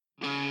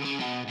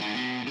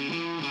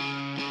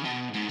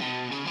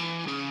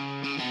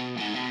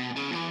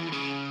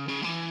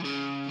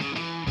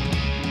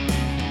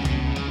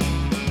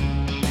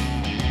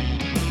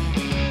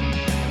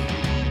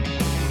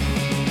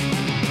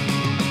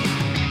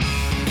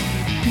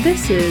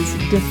This is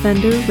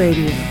Defender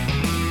Radio.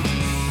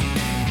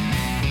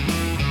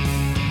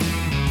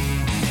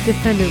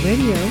 Defender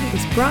Radio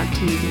is brought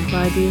to you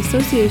by the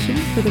Association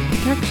for the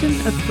Protection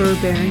of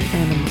Fur-Bearing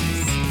Animals.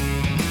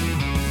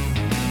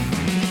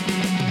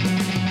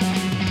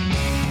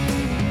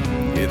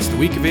 It's the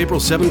week of April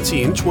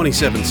 17,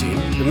 2017,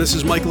 and this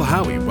is Michael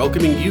Howie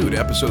welcoming you to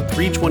episode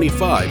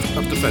 325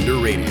 of Defender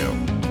Radio.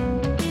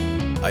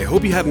 I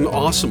hope you had an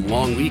awesome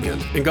long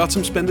weekend and got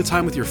some spending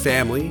time with your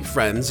family,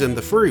 friends, and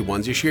the furry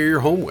ones you share your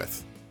home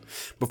with.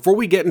 Before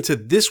we get into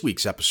this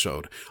week's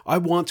episode, I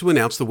want to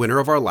announce the winner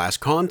of our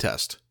last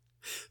contest.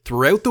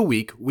 Throughout the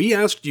week, we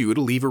asked you to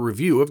leave a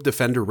review of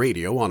Defender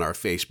Radio on our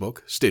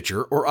Facebook,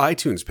 Stitcher, or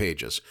iTunes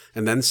pages,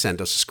 and then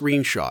send us a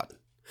screenshot.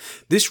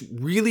 This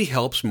really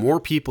helps more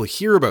people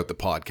hear about the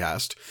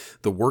podcast,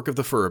 the work of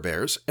the Fur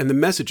Bears, and the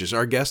messages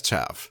our guests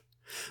have.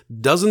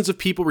 Dozens of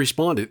people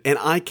responded, and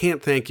I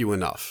can't thank you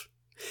enough.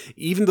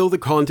 Even though the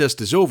contest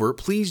is over,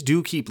 please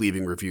do keep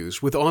leaving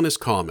reviews with honest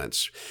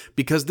comments,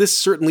 because this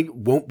certainly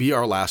won't be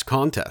our last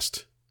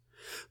contest.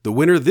 The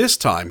winner this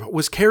time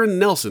was Karen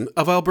Nelson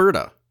of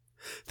Alberta.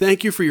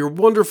 Thank you for your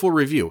wonderful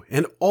review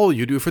and all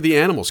you do for the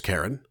animals,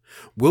 Karen.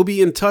 We'll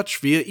be in touch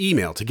via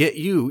email to get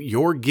you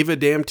your Give a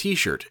Damn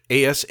t-shirt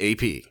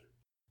ASAP.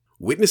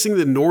 Witnessing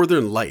the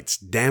northern lights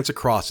dance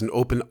across an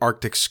open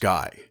Arctic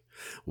sky,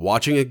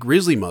 watching a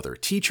grizzly mother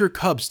teach her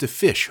cubs to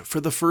fish for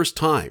the first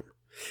time,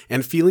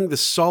 and feeling the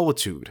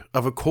solitude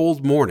of a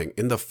cold morning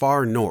in the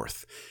far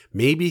north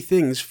may be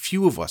things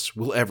few of us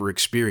will ever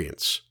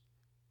experience.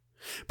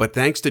 But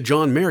thanks to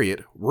John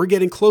Marriott, we're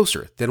getting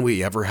closer than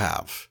we ever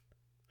have.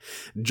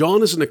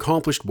 John is an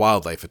accomplished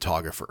wildlife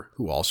photographer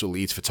who also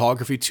leads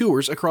photography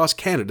tours across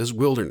Canada's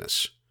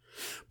wilderness.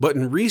 But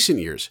in recent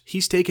years,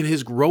 he's taken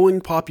his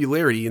growing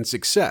popularity and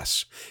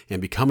success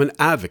and become an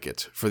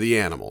advocate for the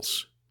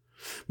animals.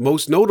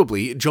 Most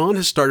notably, John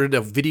has started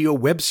a video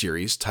web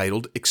series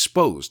titled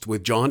Exposed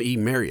with John E.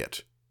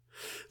 Marriott.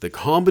 The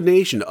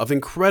combination of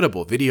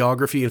incredible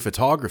videography and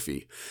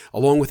photography,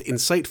 along with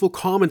insightful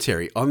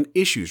commentary on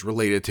issues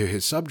related to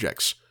his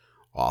subjects,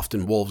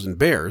 often wolves and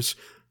bears,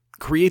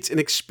 creates an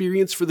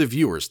experience for the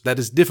viewers that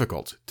is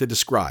difficult to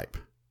describe.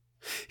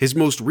 His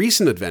most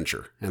recent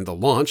adventure, and the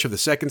launch of the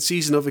second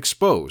season of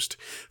Exposed,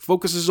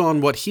 focuses on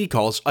what he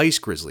calls ice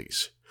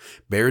grizzlies,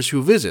 bears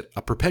who visit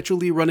a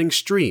perpetually running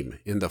stream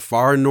in the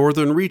far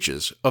northern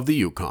reaches of the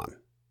Yukon.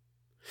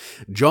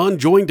 John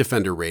joined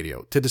Defender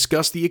Radio to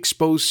discuss the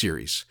Exposed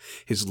series,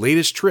 his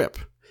latest trip,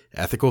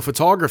 ethical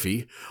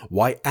photography,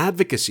 why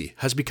advocacy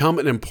has become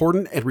an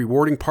important and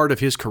rewarding part of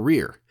his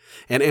career,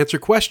 and answer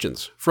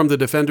questions from the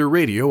Defender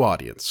Radio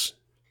audience.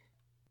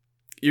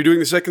 You're doing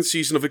the second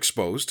season of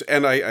Exposed,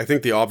 and I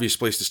think the obvious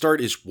place to start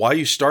is why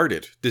you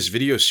started this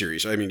video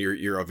series. I mean,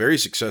 you're a very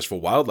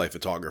successful wildlife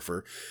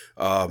photographer.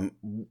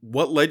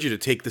 What led you to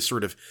take this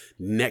sort of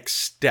next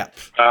step?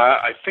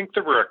 I think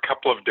there were a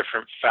couple of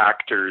different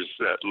factors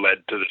that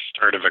led to the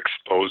start of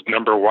Exposed.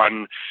 Number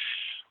one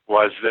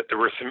was that there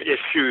were some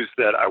issues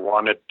that I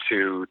wanted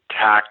to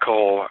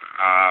tackle,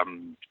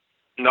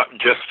 not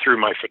just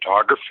through my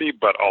photography,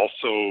 but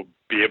also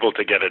be able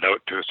to get it out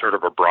to a sort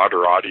of a broader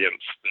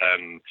audience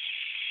than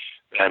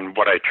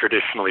what I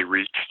traditionally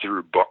reach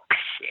through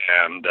books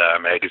and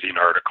magazine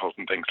articles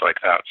and things like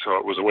that. So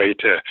it was a way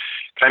to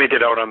kind of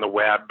get out on the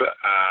web.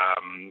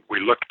 We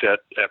looked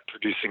at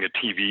producing a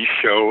TV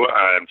show.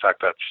 In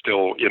fact, that's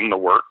still in the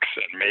works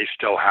and may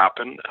still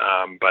happen.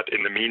 But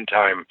in the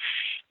meantime,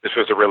 this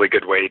was a really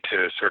good way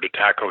to sort of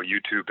tackle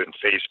YouTube and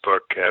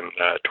Facebook and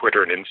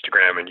Twitter and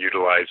Instagram and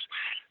utilize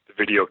the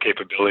video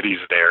capabilities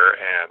there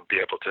and be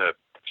able to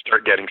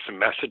start getting some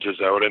messages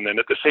out. And then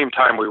at the same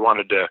time, we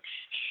wanted to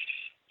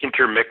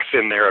intermix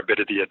in there a bit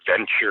of the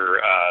adventure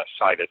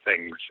side of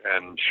things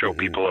and show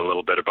people a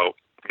little bit about,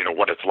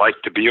 what it's like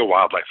to be a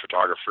wildlife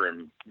photographer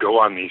and go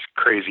on these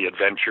crazy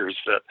adventures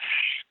that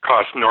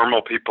cost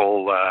normal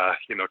people,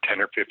 $10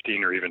 or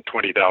 $15 or even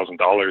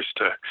 $20,000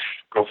 to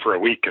go for a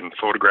week and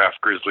photograph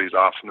grizzlies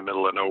off in the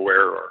middle of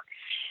nowhere or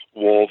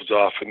wolves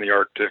off in the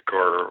Arctic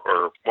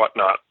or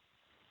whatnot.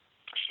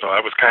 So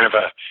that was kind of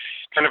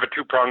a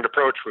two-pronged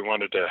approach. We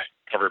wanted to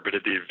cover a bit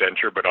of the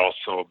adventure, but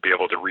also be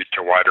able to reach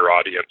a wider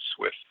audience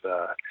with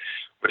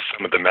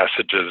some of the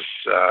messages.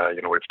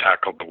 We've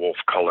tackled the wolf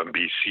cull in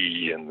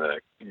BC and the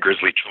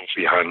grizzly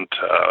trophy hunt,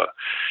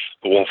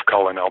 the wolf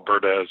cull in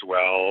Alberta as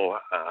well.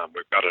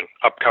 We've got an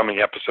upcoming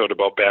episode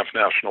about Banff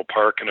National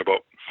Park and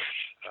about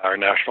our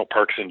national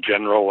parks in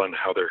general and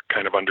how they're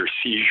kind of under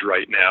siege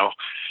right now.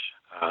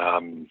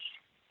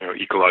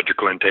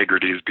 Ecological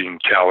integrity is being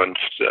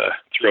challenged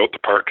throughout the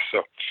park.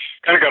 So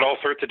kind of got all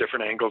sorts of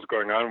different angles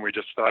going on. We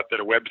just thought that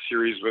a web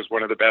series was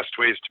one of the best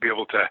ways to be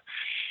able to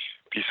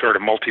be sort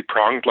of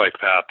multi-pronged like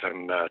that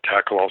and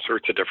tackle all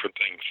sorts of different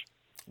things.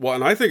 Well,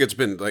 and I think it's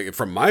been, like,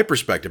 from my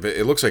perspective,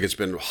 it looks like it's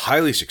been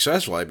highly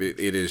successful. I mean,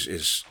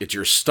 it's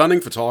your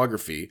stunning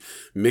photography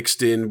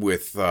mixed in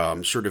with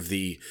sort of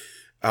the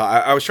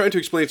I was trying to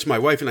explain it to my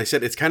wife, and I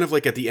said it's kind of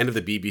like at the end of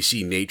the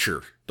BBC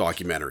nature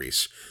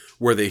documentaries,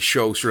 where they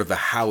show sort of the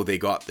how they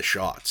got the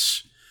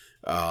shots.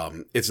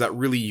 It's that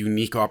really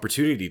unique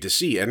opportunity to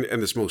see. And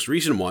this most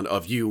recent one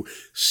of you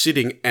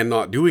sitting and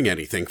not doing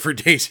anything for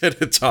days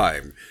at a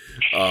time,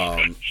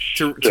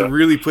 to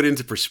really put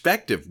into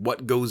perspective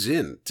what goes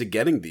into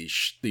getting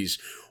these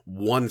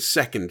 1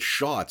 second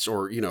shots,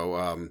 or,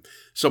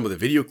 some of the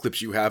video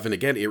clips you have. And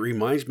again, it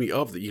reminds me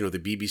of the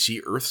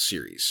BBC Earth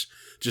series,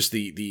 just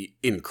the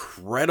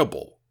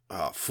incredible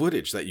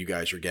footage that you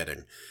guys are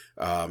getting.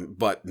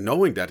 But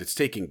knowing that it's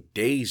taking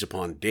days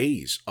upon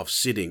days of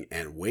sitting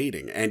and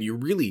waiting, and you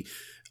really,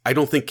 I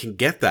don't think, can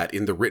get that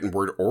in the written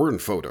word or in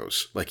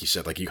photos. Like you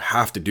said, like you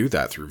have to do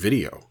that through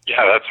video.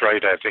 Yeah, that's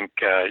right. I think,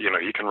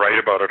 you can write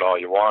about it all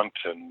you want,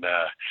 and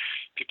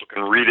people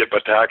can read it,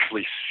 but to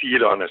actually see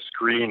it on a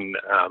screen,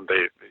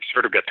 they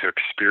sort of get to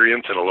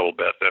experience it a little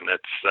bit, and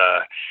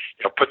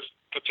it's,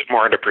 puts it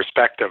more into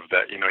perspective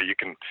that, you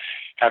can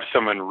have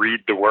someone read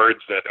the words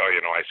that,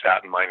 I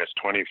sat in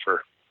 -20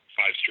 for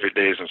 5 straight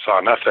days and saw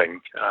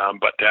nothing.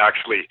 But to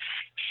actually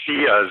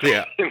see us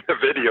in the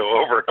video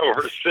over and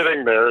over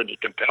sitting there, and you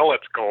can tell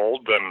it's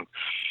cold, and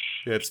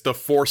it's the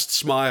forced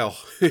smile.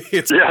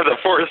 The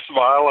forced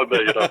smile,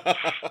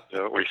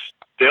 and we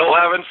still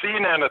haven't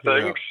seen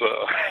anything,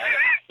 so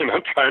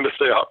trying to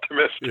stay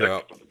optimistic.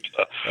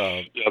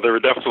 There were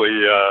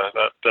definitely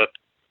that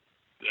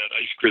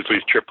Ice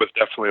Grizzlies trip was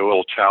definitely a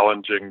little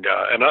challenging,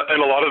 and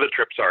a lot of the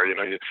trips are.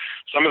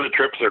 Some of the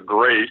trips are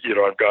great.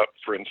 I've got,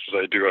 for instance,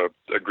 I do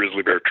a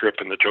grizzly bear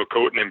trip in the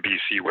Chilcotin in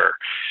BC, where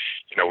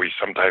we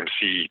sometimes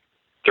see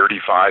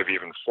 35,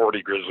 even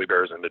 40 grizzly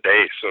bears in a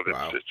day. So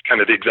it's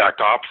kind of the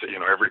exact opposite.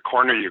 Every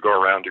corner you go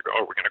around, you go,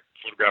 oh, we're going to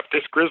photograph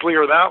this grizzly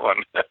or that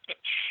one.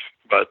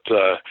 But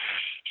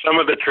some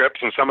of the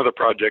trips and some of the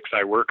projects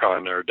I work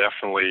on are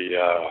definitely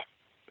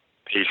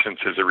patience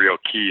is a real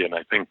key, and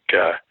I think.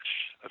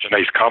 That's a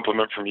nice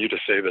compliment from you to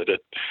say that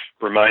it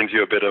reminds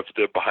you a bit of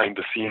the behind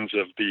the scenes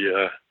of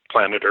the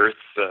Planet Earth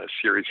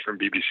series from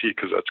BBC,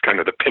 because that's kind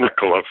of the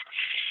pinnacle of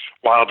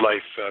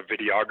wildlife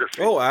videography.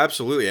 Oh,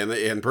 absolutely.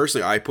 And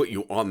personally, I put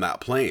you on that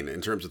plane in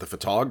terms of the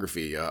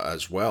photography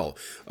as well.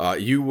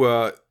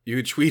 You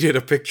tweeted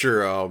a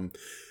picture,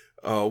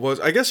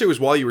 I guess it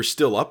was while you were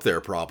still up there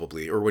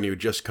probably, or when you had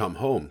just come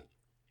home.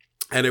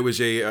 And it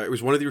was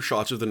one of your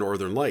shots of the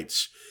Northern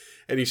Lights.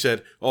 And you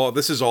said, "Oh,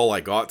 this is all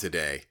I got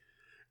today."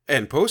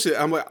 And posted,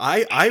 I'm like,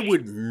 I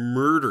would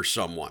murder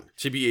someone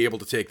to be able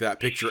to take that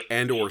picture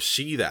and or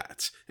see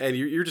that. And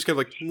you're just kind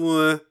of like,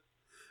 "Mwah."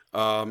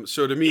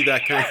 So to me,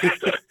 that kind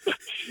of,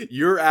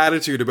 your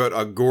attitude about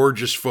a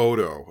gorgeous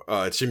photo,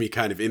 to me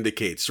kind of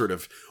indicates sort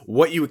of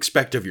what you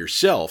expect of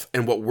yourself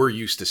and what we're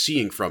used to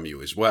seeing from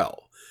you as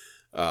well.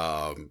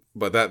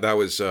 But that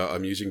was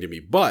amusing to me.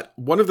 But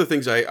one of the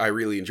things I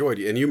really enjoyed,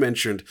 and you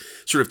mentioned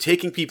sort of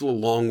taking people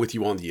along with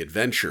you on the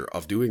adventure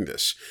of doing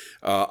this.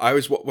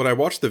 When I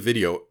watched the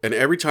video, and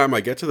every time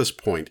I get to this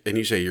point, and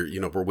you say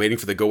we're waiting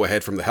for the go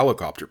ahead from the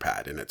helicopter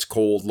pad, and it's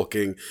cold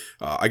looking.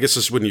 I guess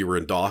this is when you were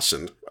in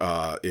Dawson,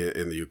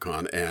 in the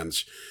Yukon,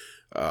 and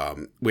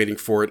waiting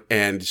for it,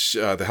 and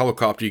the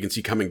helicopter you can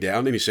see coming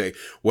down, and you say,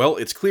 "Well,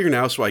 it's clear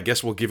now, so I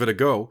guess we'll give it a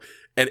go."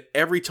 And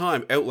every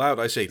time out loud,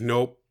 I say,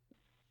 "Nope."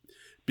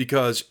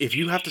 Because if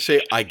you have to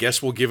say, "I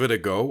guess we'll give it a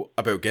go"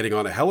 about getting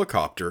on a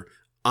helicopter,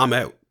 I'm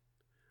out.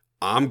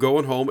 I'm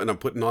going home and I'm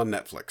putting on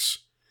Netflix.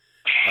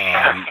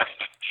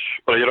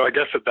 Well, I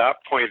guess at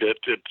that point, to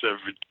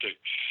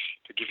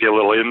give you a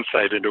little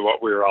insight into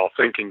what we were all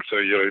thinking. So,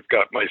 you've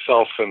got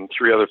myself and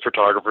 3 other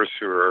photographers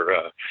who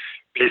are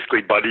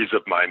basically buddies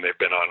of mine. They've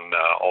been on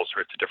all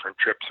sorts of different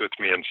trips with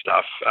me and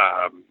stuff.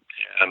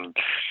 And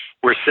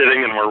we're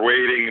sitting and we're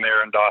waiting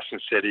there in Dawson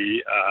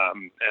City,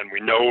 and we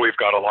know we've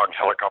got a long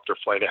helicopter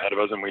flight ahead of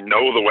us, and we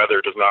know the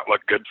weather does not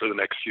look good for the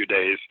next few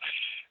days.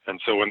 And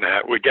so when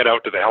we get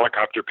out to the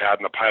helicopter pad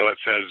and the pilot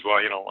says,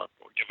 "Well,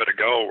 we'll give it a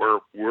go,"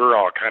 we're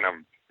all kind of,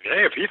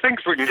 "Hey, if he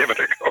thinks we can give it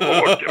a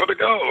go, we'll give it a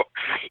go."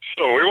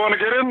 So we want to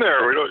get in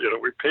there. We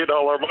don't, we paid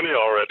all our money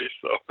already,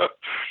 so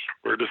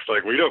we're just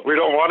like, we don't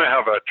want to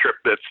have a trip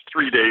that's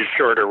 3 days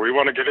shorter. We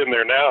want to get in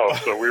there now.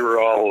 So we were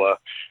all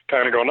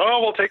kind of going, "Oh,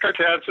 we'll take our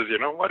chances. You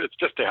know what? It's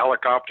just a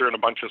helicopter and a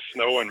bunch of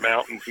snow and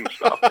mountains and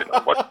stuff.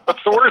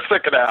 What's the worst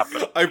that could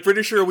happen?" I'm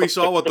pretty sure we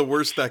saw what the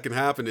worst that can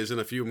happen is in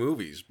a few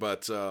movies,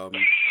 but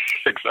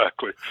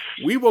exactly.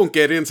 We won't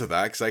get into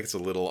that because it's a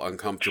little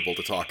uncomfortable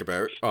to talk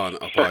about on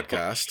a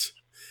podcast.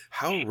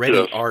 How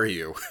ready are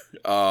you?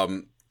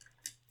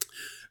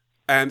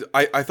 And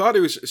I thought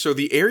it was, so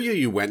the area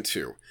you went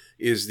to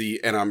is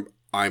and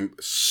I'm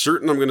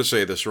certain I'm going to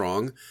say this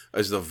wrong,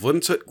 is the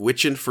Vuntut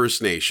Gwitchin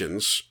First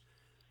Nations.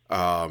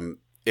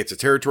 It's a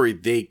territory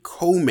they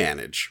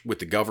co-manage with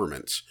the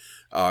government,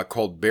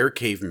 called Bear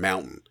Cave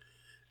Mountain.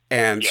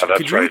 And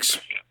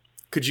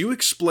could you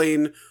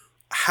explain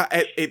how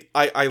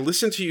I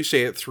listened to you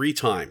say it 3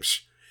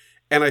 times,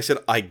 and I said,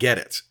 "I get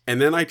it."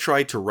 And then I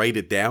tried to write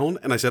it down,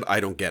 and I said, "I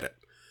don't get it."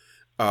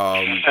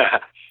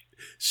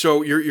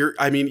 So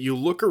you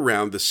look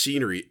around the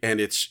scenery, and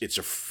it's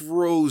a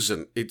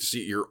frozen.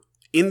 You're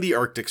in the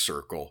Arctic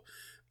Circle.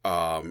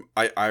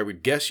 I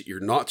would guess you're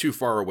not too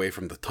far away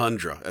from the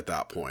tundra at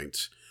that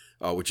point.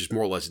 which is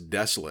more or less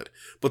desolate.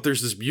 But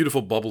there's this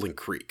beautiful bubbling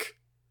creek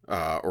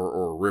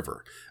or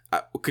river.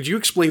 Could you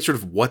explain sort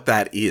of what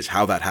that is,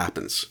 how that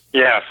happens?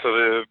 Yeah,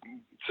 so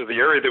the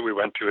area that we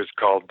went to is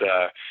called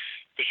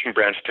Fishing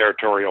Branch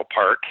Territorial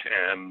Park,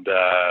 and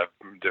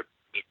the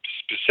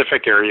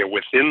specific area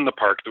within the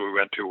park that we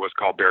went to was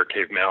called Bear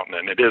Cave Mountain,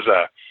 and it is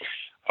a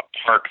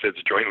park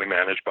that's jointly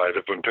managed by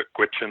the Vuntut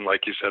Gwitchin,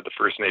 like you said, the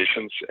First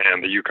Nations,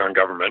 and the Yukon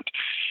government.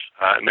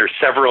 And there's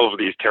several of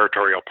these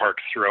territorial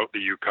parks throughout the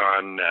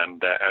Yukon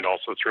and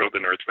also throughout the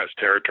Northwest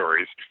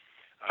Territories.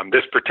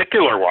 This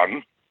particular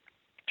one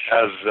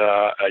has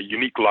a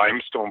unique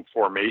limestone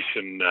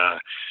formation,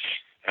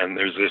 and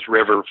there's this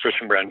river,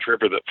 Fishing Branch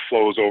River, that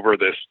flows over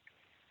this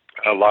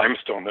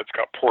limestone that's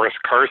got porous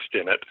karst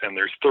in it, and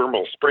there's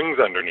thermal springs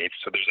underneath.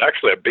 So there's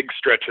actually a big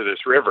stretch of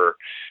this river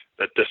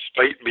that,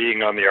 despite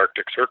being on the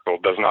Arctic Circle,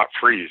 does not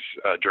freeze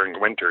during the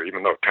winter,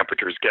 even though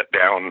temperatures get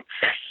down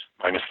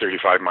minus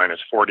 35, minus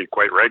 40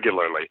 quite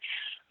regularly.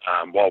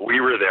 While we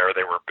were there,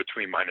 they were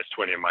between minus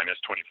 20 and minus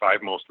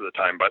 25 most of the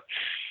time. But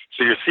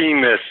so you're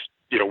seeing this,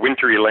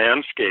 wintry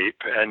landscape,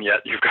 and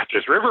yet you've got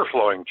this river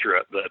flowing through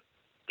it that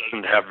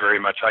doesn't have very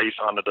much ice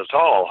on it at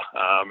all,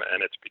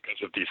 and it's because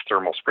of these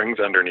thermal springs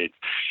underneath.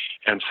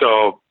 And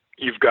so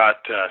you've got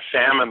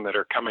salmon that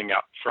are coming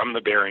up from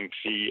the Bering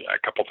Sea a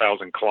couple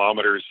thousand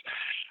kilometers,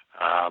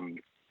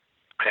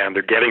 and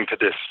they're getting to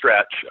this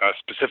stretch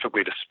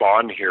specifically to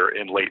spawn here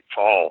in late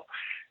fall.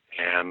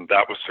 And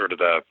that was sort of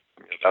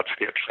that's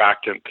the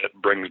attractant that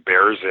brings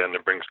bears in,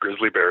 it brings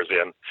grizzly bears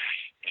in,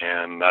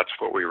 and that's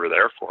what we were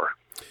there for.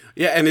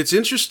 Yeah, and it's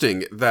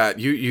interesting that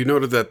you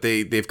noted that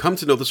they've come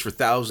to know this for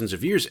thousands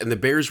of years, and the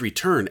bears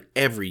return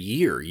every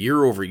year,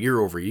 year over year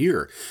over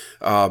year.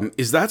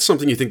 Is that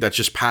something you think that's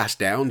just passed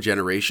down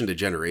generation to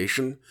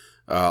generation?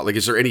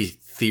 Is there any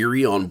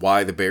theory on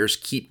why the bears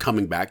keep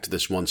coming back to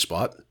this one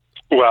spot?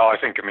 Well, I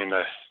think,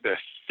 the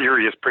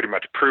theory is pretty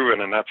much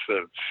proven, and that's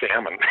the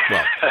salmon.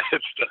 Well.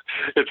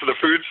 it's the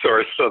food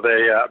source. So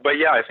but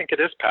yeah, I think it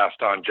is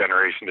passed on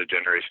generation to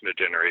generation to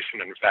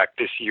generation. In fact,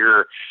 this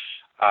year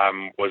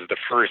was the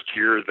first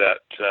year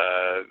that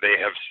they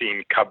have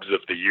seen cubs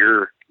of the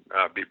year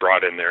be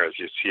brought in there. As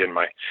you see in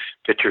my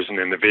pictures and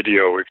in the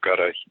video, we've got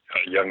a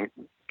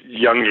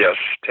youngish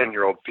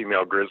 10-year-old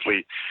female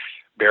grizzly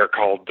bear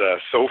called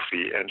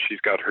Sophie, and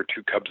she's got her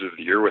 2 cubs of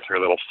the year with her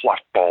little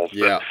fluff balls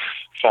that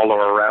follow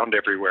around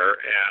everywhere.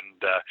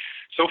 And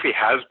Sophie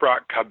has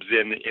brought cubs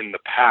in the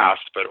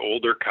past, but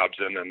older cubs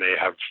in, and they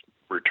have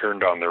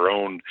returned on their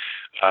own.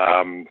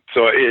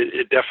 So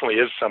it definitely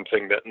is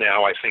something that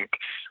now I think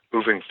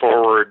moving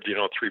forward,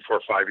 3,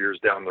 4, 5 years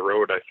down the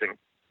road, I think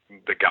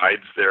the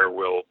guides there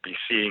will be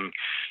seeing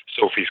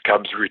Sophie's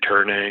cubs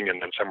returning,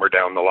 and then somewhere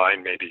down the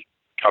line, maybe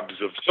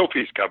cubs of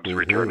Sophie's cubs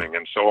returning,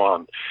 and so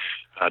on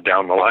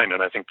down the line.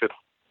 And I think that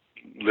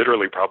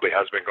literally probably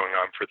has been going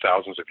on for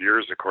thousands of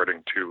years,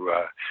 according to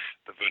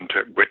the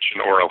Vuntut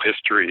Gwitchin oral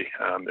history.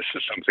 This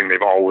is something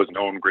they've always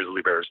known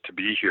grizzly bears to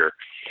be here.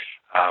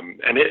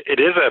 And it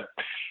is a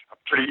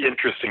pretty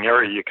interesting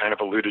area. You kind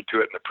of alluded to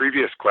it in the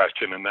previous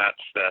question, and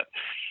that's that,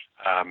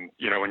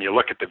 when you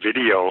look at the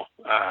video,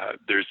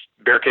 there's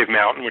Bear Cave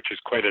Mountain, which is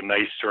quite a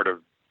nice sort of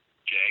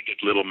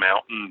jagged little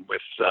mountain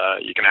with,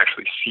 you can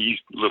actually see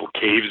little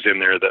caves in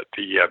there that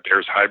the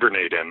bears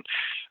hibernate in.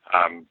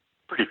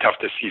 Pretty tough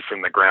to see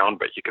from the ground,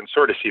 but you can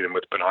sort of see them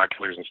with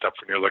binoculars and stuff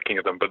when you're looking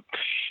at them. But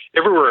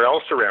everywhere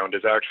else around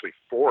is actually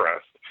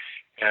forest.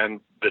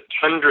 And the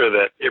tundra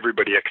that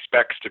everybody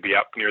expects to be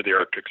up near the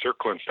Arctic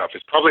Circle and stuff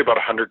is probably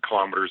about 100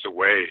 kilometers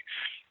away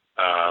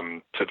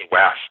to the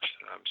west.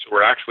 So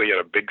we're actually at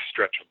a big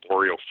stretch of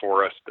boreal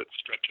forest that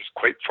stretches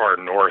quite far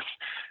north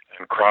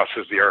and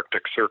crosses the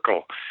Arctic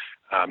Circle.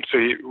 So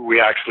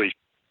we actually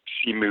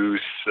see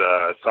moose,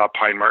 saw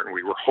pine marten.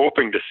 We were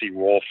hoping to see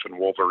wolf and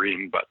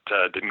wolverine, but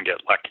didn't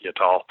get lucky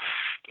at all,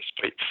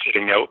 despite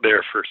sitting out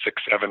there for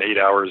 6, 7, 8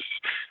 hours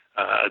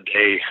a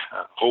day,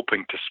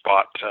 hoping to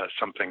spot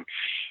something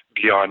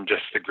beyond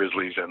just the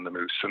grizzlies and the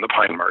moose and the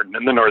pine marten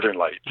and the northern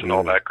lights and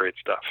all that great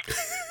stuff.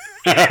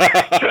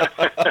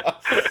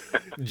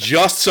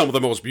 Just some of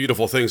the most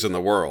beautiful things in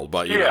the world,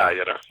 but yeah.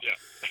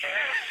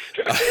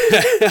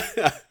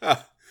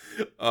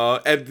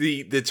 And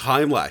the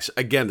time lapse,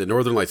 again, the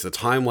Northern Lights, the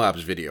time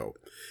lapse video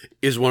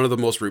is one of the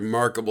most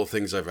remarkable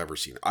things I've ever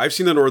seen. I've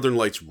seen the Northern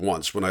Lights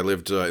once when I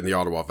lived in the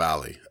Ottawa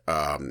Valley,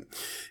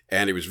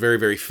 and it was very,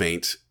 very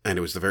faint, and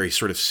it was the very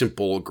sort of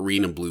simple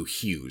green and blue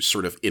hues,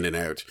 sort of in and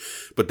out.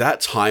 But that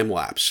time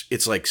lapse,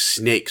 it's like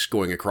snakes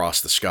going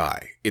across the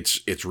sky.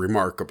 It's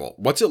remarkable.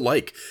 What's it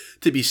like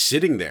to be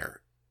sitting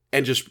there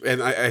and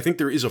I think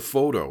there is a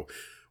photo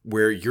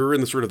where you're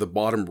in the sort of the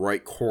bottom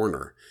right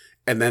corner,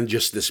 and then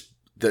just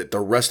the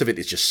rest of it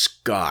is just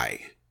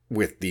sky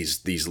with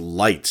these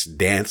lights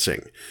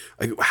dancing.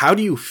 Like, how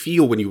do you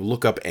feel when you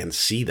look up and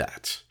see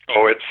that?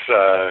 Oh, it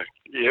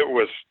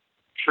was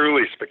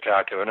truly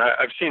spectacular. And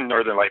I've seen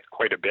Northern Lights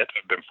quite a bit.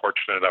 I've been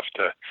fortunate enough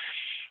to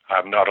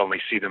not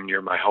only see them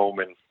near my home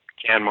in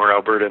Canmore,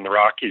 Alberta, in the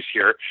Rockies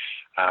here,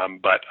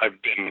 but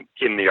I've been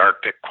in the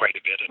Arctic quite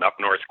a bit and up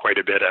north quite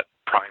a bit at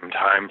prime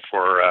time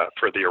for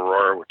the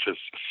aurora, which is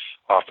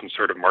often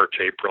sort of March,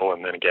 April,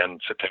 and then again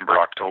September,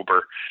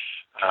 October.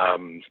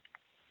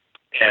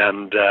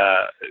 And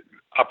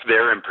up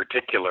there in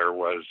particular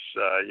was,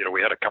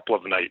 we had a couple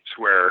of nights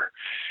where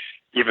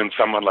even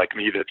someone like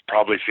me that's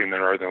probably seen the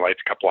Northern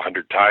Lights a couple of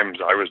hundred times,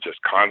 I was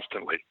just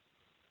constantly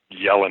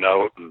yelling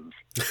out and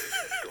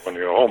going,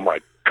 oh my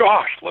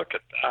gosh, look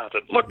at that,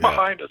 and look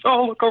behind us,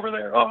 oh, look over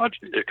there, oh,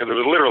 because it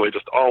was literally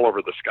just all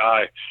over the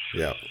sky,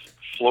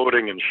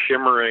 floating and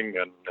shimmering,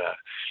 and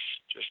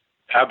just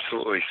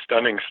absolutely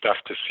stunning stuff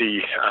to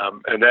see.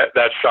 And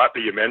that shot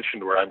that you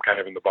mentioned, where I'm kind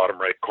of in the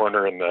bottom right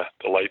corner and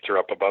the lights are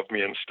up above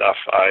me and stuff,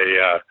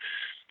 I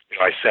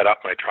set up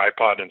my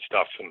tripod and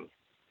stuff, and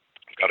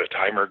got a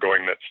timer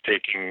going that's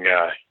taking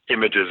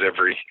images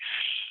every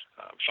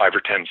 5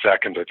 or 10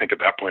 seconds. I think at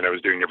that point I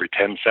was doing every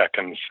 10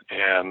 seconds,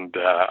 and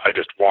I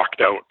just walked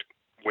out,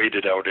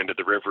 waded out into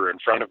the river in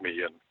front of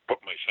me, and put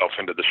myself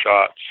into the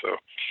shot. So,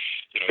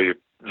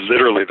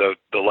 literally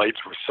the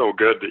lights were so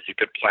good that you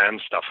could plan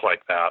stuff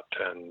like that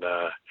and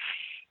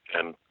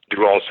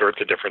do all sorts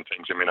of different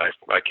things. I mean,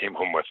 I came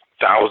home with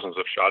thousands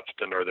of shots of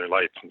the Northern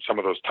Lights, and some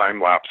of those time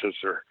lapses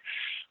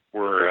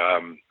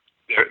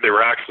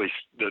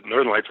the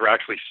Northern Lights were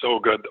actually so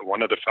good that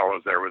one of the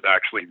fellows there was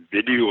actually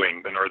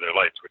videoing the Northern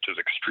Lights, which is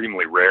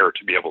extremely rare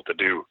to be able to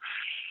do.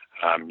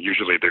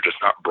 Usually they're just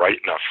not bright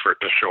enough for it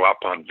to show up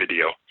on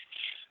video.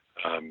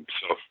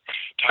 So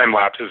time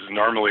lapses is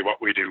normally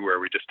what we do, where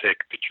we just take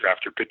picture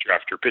after picture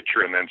after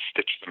picture and then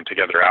stitch them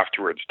together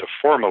afterwards to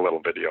form a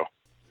little video.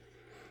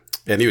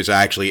 And he was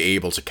actually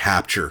able to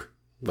capture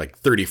like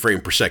 30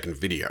 frame per second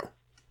video.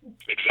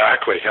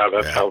 Exactly. Yeah,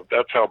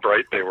 that's how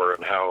bright they were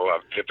and how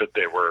vivid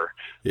they were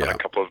on a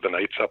couple of the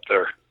nights up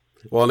there.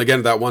 Well, and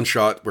again, that one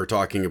shot we're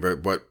talking about,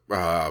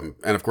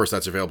 and of course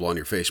that's available on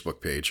your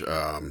Facebook page,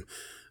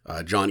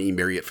 John E.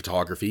 Marriott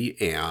Photography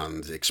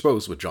and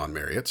Exposed with John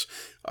Marriott.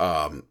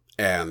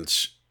 And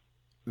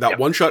that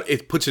one shot,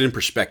 it puts it in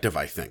perspective,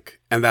 I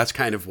think. And that's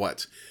kind of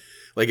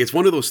it's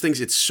one of those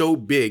things, it's so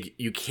big,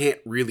 you can't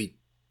really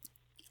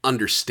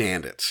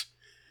understand it.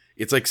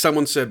 It's like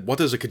someone said, what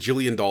does $1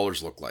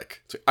 kajillion look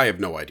like? It's like, I have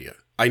no idea.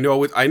 I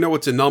know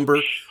it's a number.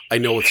 I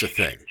know it's a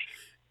thing.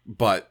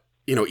 But,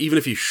 even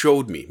if you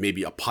showed me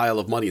maybe a pile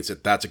of money and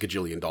said, that's $1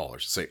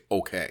 kajillion, say,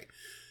 okay,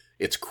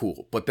 it's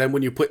cool. But then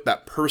when you put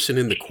that person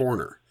in the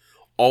corner,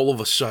 all of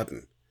a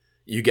sudden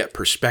you get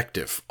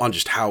perspective on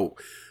just how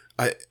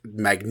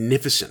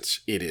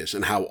magnificent it is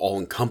and how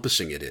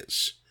all-encompassing it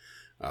is.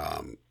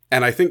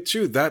 And I think,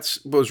 too,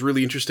 that's what was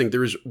really interesting. There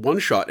was one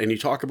shot, and you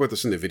talk about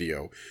this in the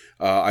video.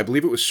 I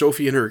believe it was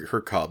Sophie and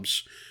her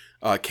cubs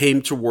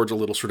came towards a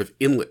little sort of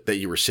inlet that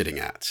you were sitting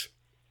at.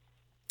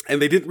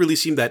 And they didn't really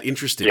seem that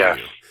interested in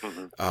you.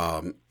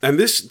 Mm-hmm. And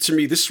this, to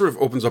me, this sort of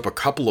opens up a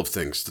couple of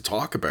things to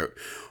talk about.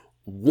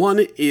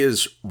 One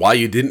is why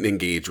you didn't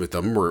engage with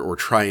them or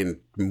try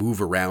and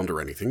move around or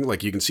anything.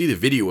 Like, you can see the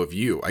video of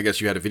you. I guess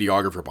you had a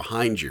videographer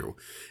behind you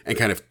and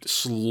kind of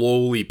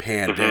slowly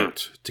panned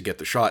out to get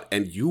the shot,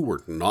 and you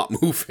were not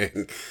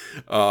moving.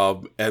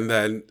 And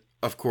then,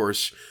 of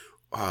course,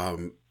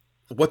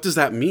 what does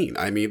that mean?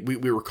 I mean, we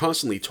were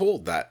constantly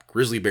told that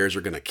grizzly bears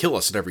are going to kill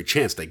us at every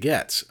chance they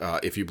get,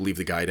 if you believe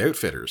the Guide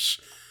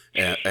Outfitters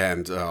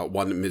and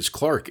one Ms.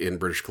 Clark in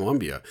British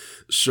Columbia.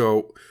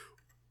 So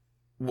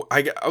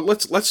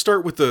let's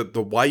start with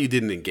the why you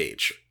didn't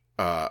engage,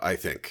 I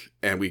think,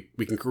 and we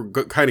can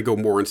kind of go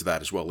more into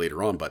that as well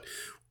later on. But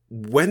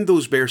when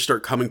those bears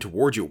start coming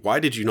towards you, why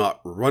did you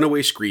not run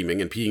away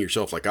screaming and peeing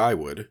yourself like I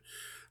would,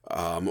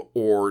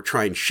 or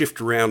try and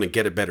shift around and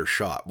get a better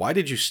shot? Why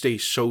did you stay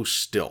so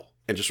still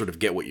and just sort of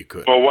get what you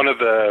could? Well, one of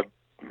the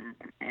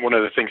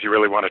things you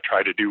really want to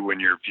try to do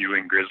when you're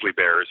viewing grizzly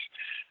bears,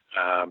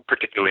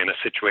 particularly in a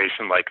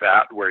situation like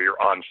that where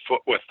you're on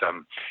foot with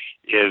them,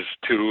 is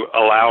to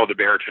allow the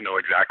bear to know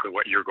exactly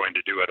what you're going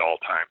to do at all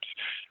times.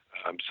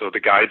 So the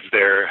guides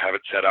there have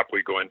it set up.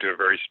 We go into a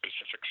very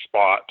specific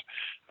spot.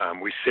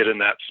 We sit in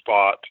that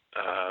spot.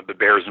 The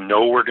bears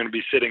know we're going to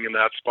be sitting in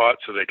that spot,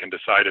 so they can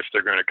decide if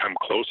they're going to come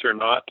close or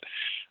not.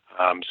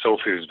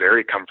 Sophie was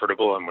very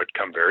comfortable and would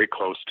come very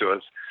close to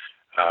us.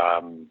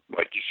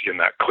 Like you see in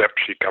that clip,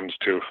 she comes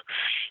to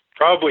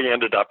probably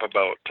ended up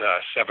about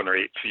 7 or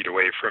 8 feet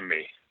away from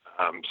me.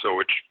 So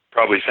which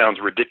probably sounds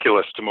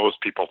ridiculous to most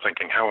people,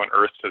 thinking, how on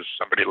earth does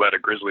somebody let a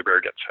grizzly bear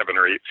get 7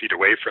 or 8 feet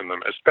away from them,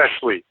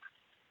 especially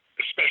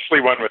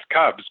one with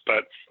cubs.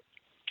 But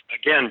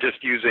again,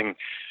 just using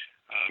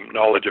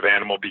knowledge of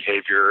animal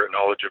behavior,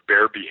 knowledge of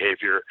bear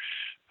behavior,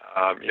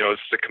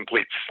 it's a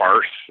complete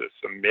farce. It's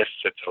a myth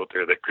that's out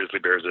there that grizzly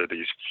bears are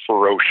these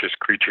ferocious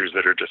creatures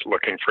that are just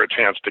looking for a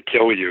chance to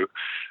kill you,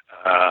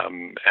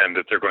 and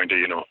that they're going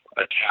to,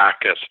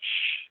 attack us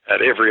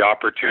at every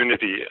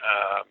opportunity.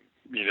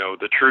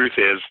 The truth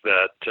is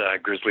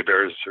that grizzly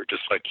bears are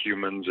just like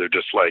humans, or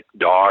just like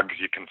dogs.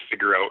 You can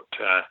figure out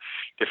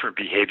different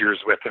behaviors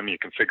with them. You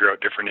can figure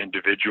out different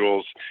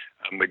individuals.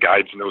 The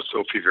guides know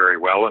Sophie very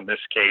well in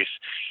this case.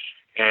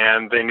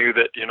 And they knew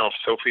that, if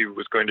Sophie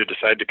was going to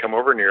decide to come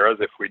over near us,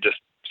 if we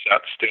just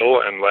sat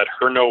still and let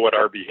her know what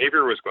our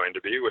behavior was going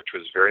to be, which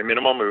was very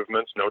minimal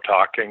movements, no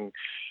talking,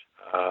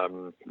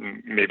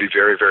 maybe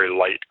very, very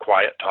light,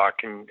 quiet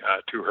talking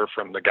to her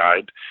from the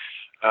guide,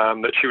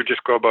 that she would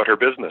just go about her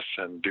business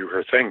and do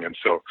her thing. And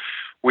so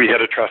we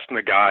had a trust in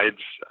the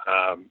guides.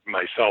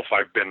 Myself,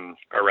 I've been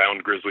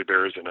around grizzly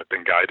bears and I've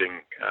been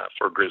guiding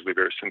for grizzly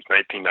bears since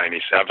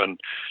 1997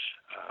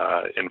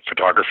 in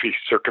photography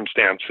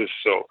circumstances.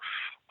 So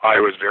I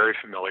was very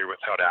familiar with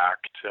how to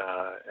act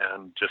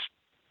and just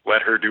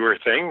let her do her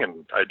thing.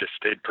 And I just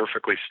stayed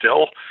perfectly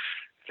still.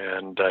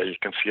 And you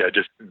can see I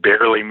just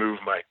barely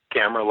moved my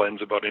camera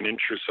lens about an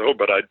inch or so,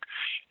 but I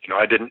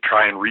didn't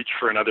try and reach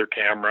for another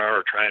camera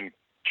or try and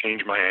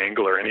change my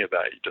angle or any of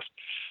that. You just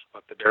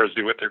let the bears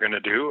do what they're going to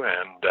do,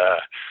 and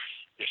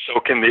you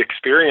soak in the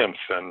experience.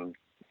 And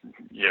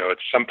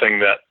it's something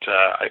that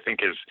I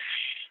think is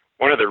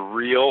one of the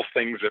real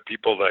things that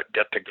people that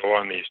get to go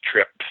on these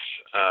trips,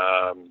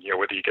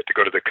 whether you get to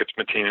go to the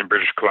Kitsmatine in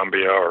British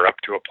Columbia or up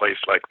to a place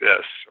like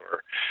this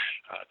or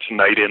to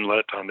Knight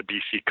Inlet on the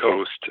BC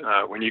coast,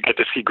 when you get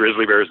to see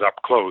grizzly bears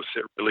up close,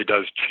 it really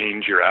does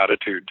change your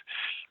attitude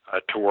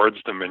towards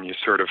them, and you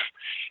sort of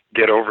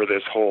get over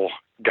this whole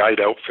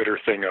guide outfitter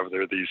thing of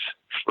they're these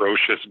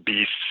ferocious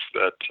beasts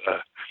that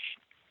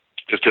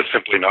is just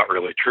simply not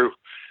really true.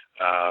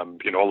 A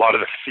lot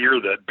of the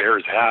fear that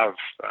bears have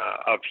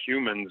of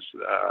humans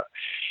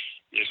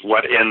is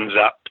what ends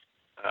up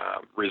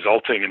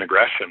resulting in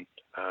aggression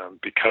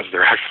because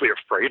they're actually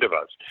afraid of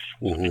us.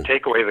 Mm-hmm. If you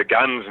take away the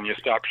guns and you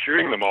stop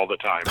shooting them all the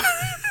time,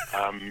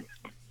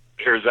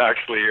 bears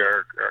actually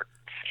are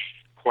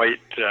quite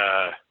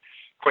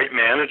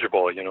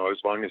manageable, as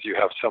long as you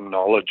have some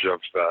knowledge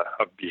of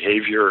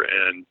behavior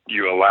and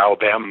you allow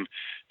them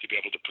to be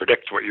able to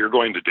predict what you're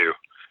going to do.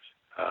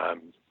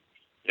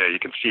 You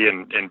can see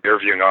in bear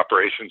viewing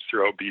operations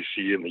throughout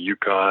BC and the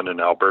Yukon and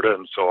Alberta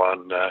and so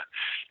on,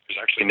 there's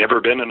actually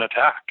never been an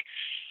attack.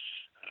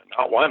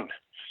 Not one.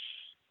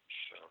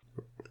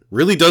 So.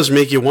 Really does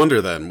make you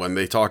wonder then when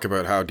they talk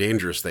about how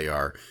dangerous they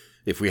are.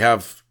 If we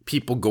have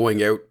people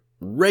going out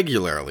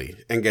regularly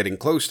and getting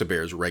close to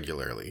bears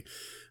regularly,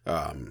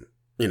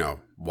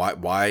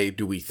 why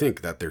do we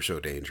think that they're so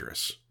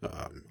dangerous?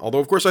 Although,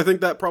 of course, I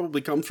think that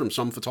probably comes from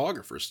some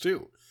photographers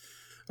too.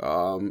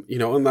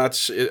 And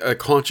that's a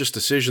conscious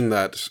decision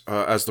that,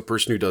 as the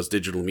person who does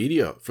digital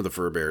media for the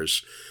Fur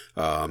Bears,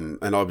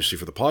 and obviously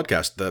for the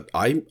podcast, that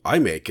I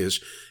make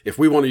is if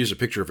we want to use a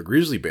picture of a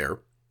grizzly bear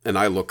and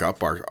I look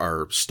up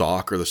our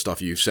stock or the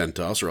stuff you've sent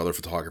us or other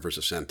photographers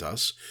have sent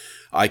us,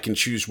 I can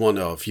choose one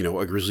of,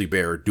 a grizzly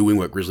bear doing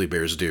what grizzly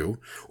bears do,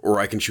 or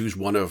I can choose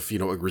one of,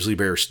 a grizzly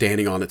bear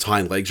standing on its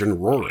hind legs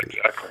and roaring.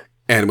 Exactly.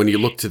 And when you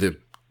look to the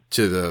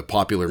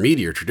popular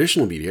media or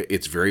traditional media,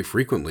 it's very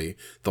frequently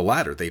the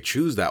latter. They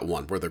choose that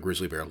one where the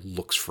grizzly bear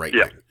looks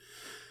frightening.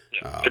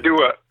 Yeah.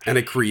 And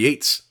it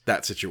creates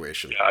that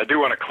situation. Yeah, I do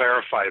want to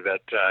clarify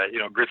that,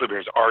 grizzly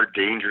bears are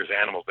dangerous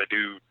animals. They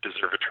do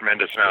deserve a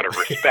tremendous amount of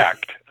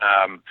respect.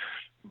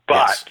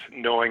 But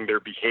knowing their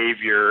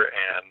behavior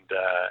and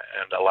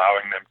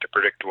allowing them to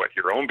predict what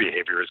your own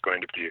behavior is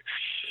going to be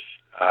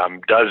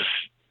does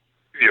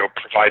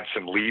provide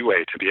some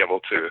leeway to be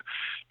able to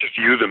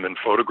view them and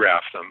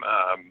photograph them.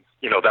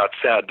 That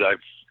said,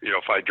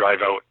 if I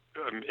drive out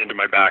into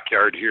my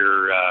backyard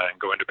here and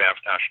go into Banff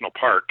National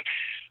Park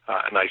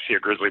and I see a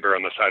grizzly bear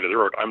on the side of the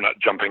road, I'm not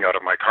jumping out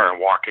of my car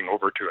and walking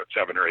over to it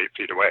 7 or 8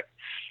 feet away.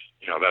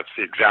 That's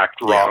the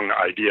exact wrong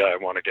idea. I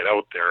want to get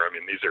out there. I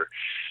mean, these are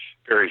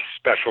very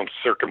special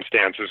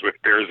circumstances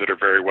with bears that are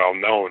very well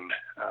known.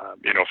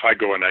 If I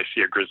go and I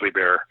see a grizzly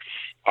bear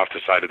off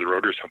the side of the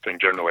road or something,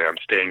 generally I'm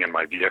staying in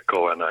my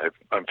vehicle and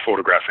I'm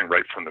photographing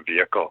right from the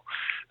vehicle.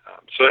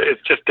 So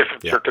it's just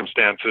different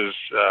circumstances.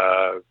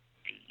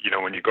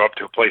 When you go up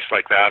to a place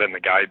like that and the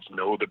guides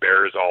know the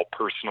bears all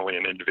personally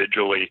and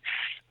individually,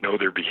 know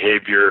their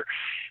behavior,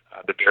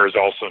 the bears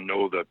also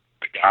know the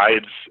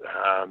guides.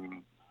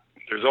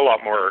 There's a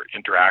lot more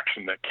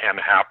interaction that can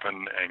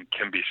happen and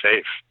can be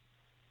safe.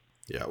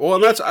 Yeah, well,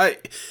 and that's I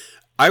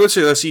would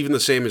say that's even the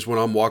same as when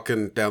I'm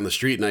walking down the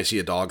street and I see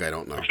a dog I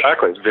don't know.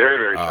 Exactly, it's very,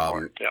 very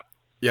similar.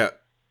 Yeah.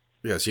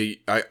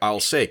 See, I'll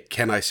say,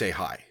 "Can I say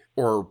hi?"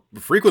 Or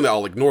frequently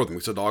I'll ignore them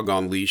because a dog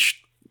on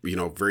leash,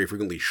 very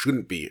frequently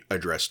shouldn't be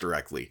addressed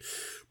directly.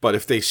 But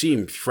if they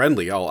seem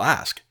friendly, I'll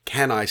ask,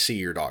 "Can I see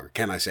your dog?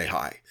 Can I say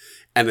hi?"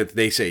 And if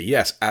they say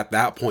yes, at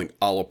that point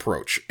I'll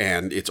approach,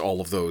 and it's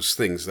all of those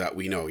things that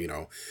we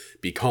know.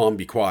 Be calm,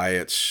 be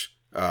quiet.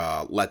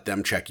 Let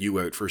them check you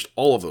out first,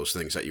 all of those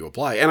things that you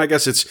apply. And I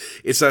guess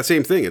it's that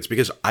same thing. It's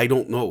because I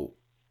don't know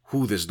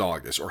who this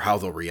dog is or how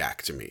they'll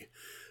react to me.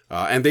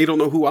 And they don't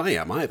know who I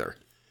am either.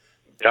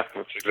 Yeah,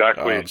 that's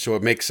exactly. So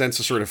it makes sense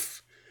to sort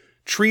of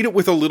treat it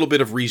with a little bit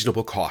of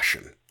reasonable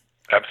caution.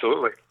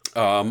 Absolutely.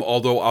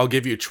 Although I'll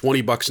give you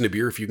 $20 and a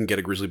beer if you can get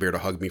a grizzly bear to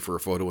hug me for a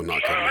photo and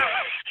not kill me. I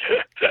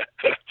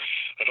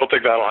don't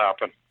think that'll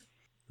happen.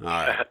 All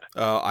right.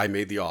 I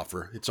made the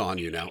offer. It's on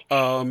you now.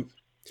 And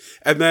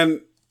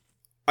then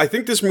I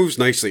think this moves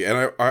nicely,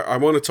 and I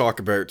want to talk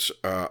about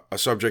a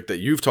subject that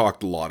you've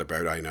talked a lot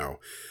about, I know,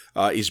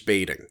 is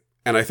baiting.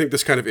 And I think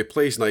it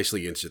plays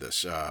nicely into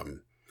this,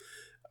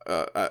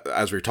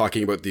 as we're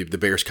talking about the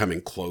bears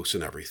coming close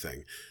and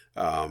everything.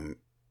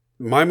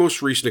 My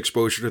most recent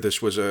exposure to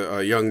this was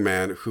a young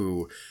man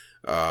who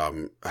he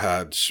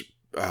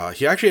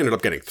actually ended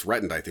up getting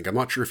threatened, I think. I'm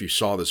not sure if you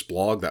saw this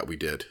blog that we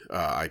did.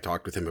 I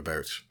talked with him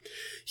about.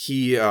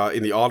 He,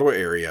 in the Ottawa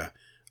area,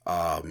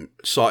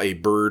 saw a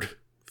bird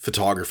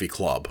photography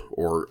club,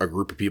 or a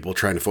group of people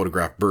trying to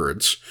photograph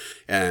birds.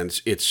 And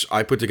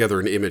I put together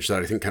an image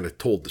that I think kind of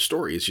told the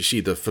story. Is you see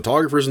the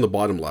photographers in the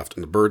bottom left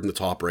and the bird in the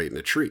top right in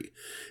the tree.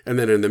 And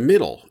then in the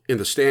middle, in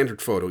the standard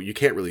photo, you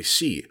can't really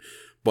see.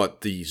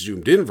 But the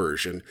zoomed in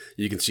version,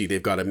 you can see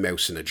they've got a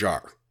mouse in a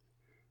jar.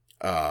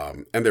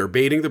 And they're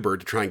baiting the bird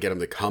to try and get him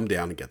to come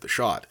down and get the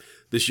shot.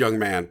 This young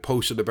man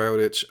posted about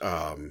it,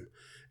 and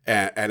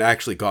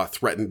actually got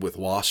threatened with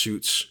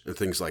lawsuits and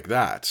things like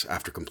that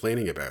after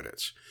complaining about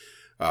it.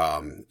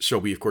 So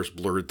we, of course,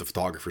 blurred the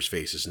photographers'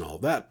 faces and all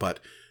of that. But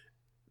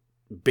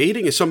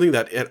baiting is something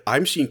that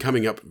I'm seeing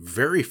coming up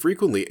very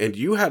frequently. And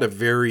you had a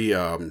very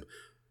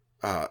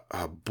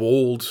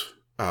bold,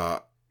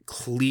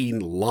 clean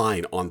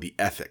line on the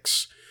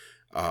ethics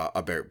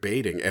about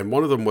baiting. And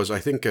one of them was, I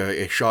think,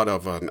 a shot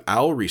of an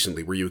owl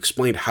recently where you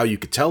explained how you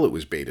could tell it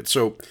was baited.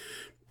 So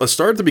let's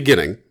start at the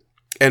beginning.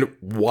 And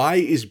why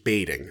is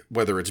baiting,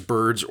 whether it's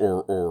birds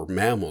or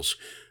mammals,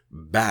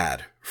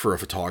 bad for a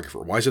photographer?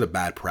 Why is it a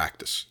bad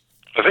practice?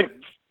 I think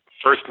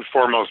first and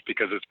foremost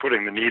because it's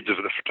putting the needs of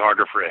the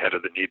photographer ahead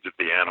of the needs of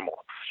the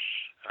animal.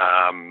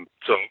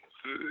 So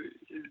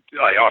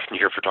I often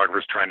hear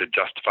photographers trying to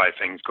justify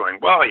things going,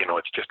 well,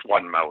 it's just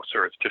one mouse,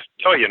 or it's just,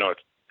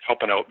 it's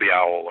helping out the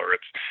owl, or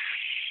it's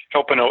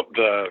helping out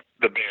the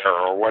bear,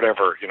 or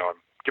whatever,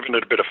 giving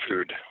it a bit of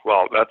food.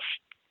 Well, that's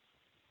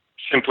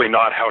simply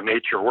not how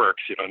nature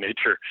works.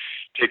 Nature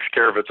takes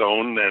care of its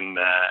own, and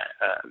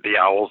the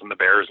owls and the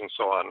bears and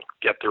so on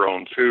get their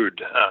own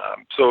food.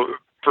 So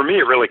for me,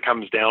 it really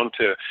comes down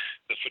to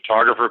the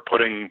photographer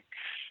putting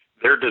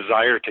their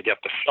desire to get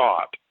the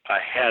shot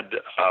ahead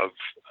of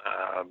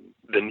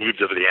the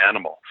needs of the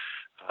animal.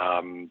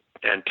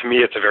 And to me,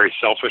 it's a very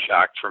selfish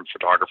act from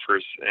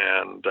photographers,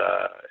 and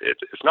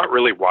it's not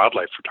really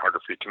wildlife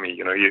photography to me.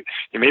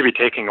 You may be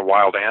taking a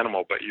wild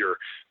animal, but you're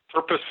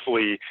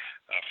purposefully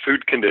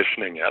food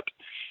conditioning it,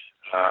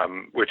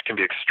 which can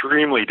be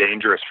extremely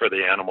dangerous for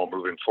the animal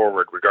moving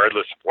forward,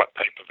 regardless of what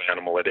type of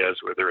animal it is,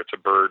 whether it's a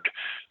bird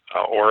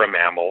or a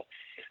mammal.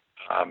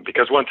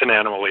 Because once an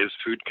animal is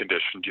food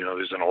conditioned,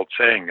 there's an old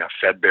saying, a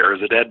fed bear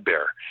is a dead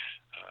bear.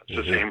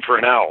 It's the same for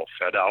an owl.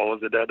 Fed owl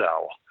is a dead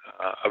owl.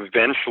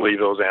 Eventually,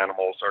 those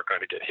animals are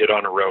going to get hit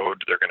on a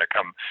road. They're going to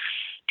come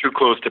too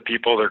close to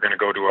people. They're going to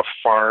go to a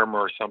farm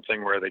or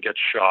something where they get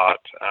shot.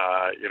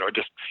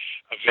 Just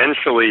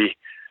eventually,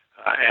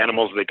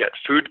 animals that get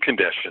food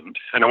conditioned.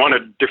 And I want to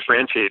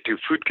differentiate too.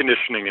 Food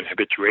conditioning and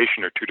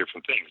habituation are two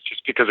different things.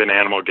 Just because an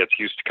animal gets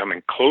used to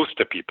coming close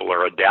to people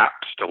or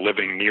adapts to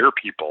living near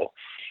people,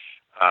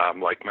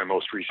 like my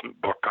most recent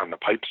book on the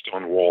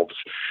pipestone wolves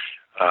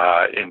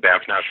in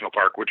Banff National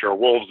Park, which are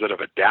wolves that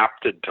have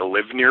adapted to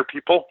live near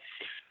people,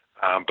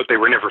 but they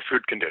were never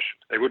food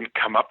conditioned. They wouldn't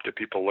come up to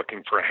people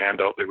looking for a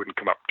handout. They wouldn't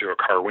come up to a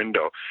car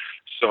window.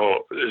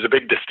 So there's a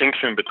big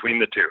distinction between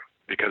the two,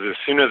 because as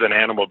soon as an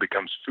animal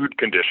becomes food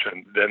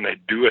conditioned, then they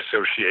do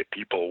associate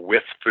people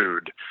with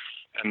food,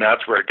 and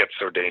that's where it gets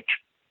so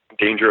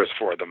dangerous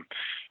for them,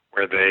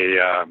 where they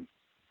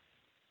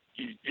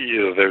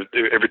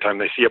every time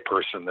they see a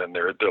person, then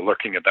they're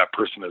looking at that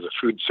person as a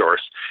food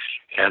source.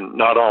 And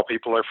not all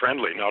people are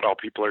friendly. Not all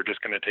people are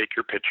just going to take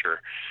your picture.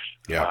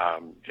 Yeah.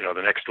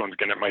 The next one's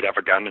might have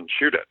a gun and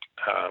shoot it.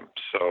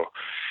 So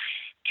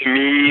to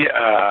me,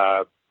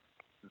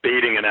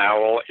 baiting an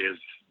owl is,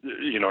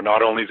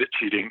 not only is it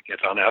cheating,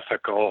 it's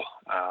unethical.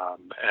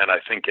 And I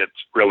think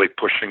it's really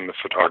pushing the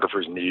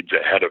photographer's needs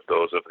ahead of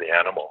those of the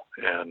animal.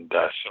 And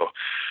so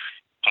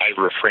I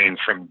refrain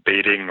from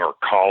baiting or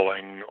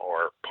calling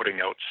or putting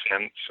out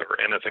scents or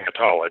anything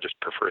at all. I just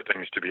prefer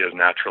things to be as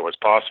natural as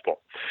possible.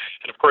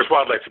 And of course,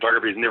 wildlife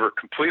photography is never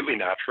completely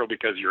natural,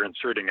 because you're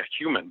inserting a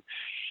human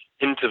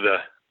into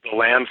the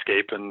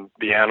landscape, and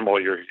the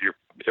animal,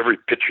 every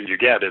picture you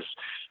get is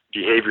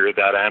behavior of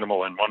that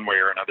animal in one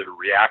way or another,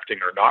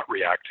 reacting or not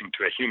reacting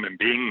to a human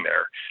being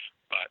there.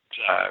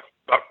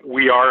 But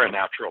we are a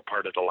natural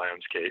part of the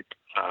landscape.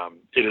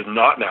 It is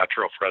not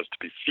natural for us to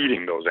be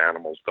feeding those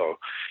animals, though.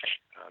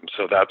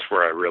 So that's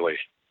where I really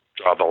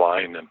draw the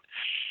line. And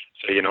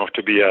so,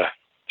 to be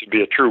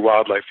a true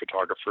wildlife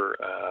photographer,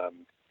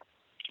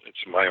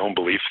 it's my own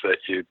belief that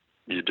you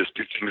just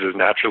do things as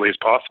naturally as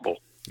possible.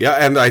 Yeah,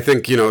 and I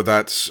think,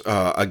 that's,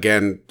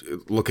 again,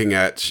 looking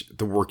at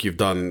the work you've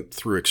done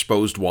through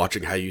Exposed,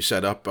 watching how you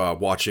set up,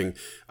 watching,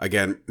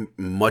 again,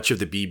 much of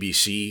the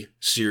BBC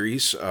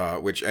series,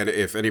 which, and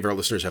if any of our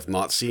listeners have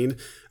not seen,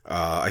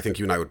 I think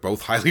you and I would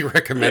both highly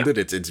recommend it.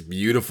 It's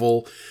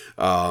beautiful,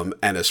 and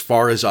as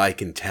far as I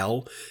can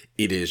tell,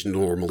 it is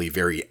normally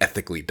very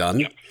ethically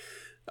done.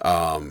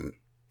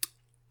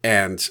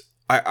 And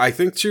I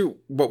think, too,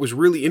 what was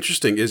really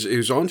interesting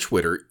is on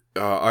Twitter,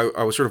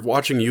 I was sort of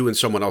watching you and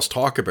someone else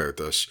talk about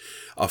this,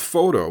 a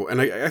photo,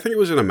 and I think it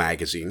was in a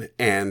magazine,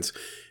 and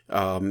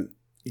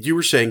you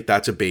were saying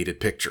that's a baited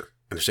picture.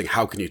 And they're saying,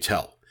 how can you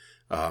tell?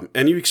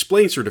 And you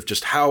explained sort of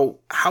just how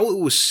it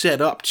was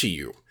set up to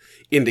you,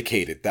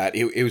 indicated that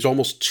it was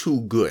almost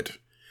too good.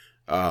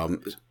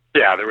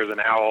 Yeah, there was an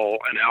owl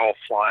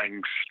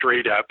flying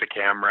straight at the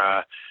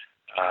camera,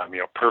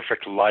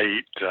 perfect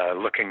light,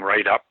 looking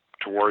right up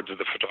towards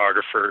the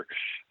photographer.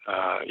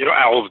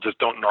 Owls just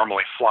don't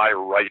normally fly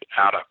right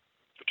at a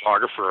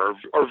photographer,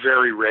 or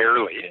very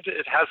rarely.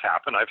 It has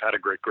happened. I've had a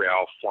great gray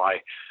owl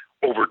fly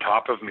over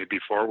top of me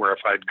before, where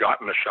if I'd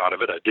gotten a shot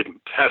of it, I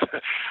didn't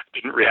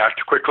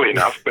react quickly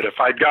enough. But if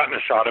I'd gotten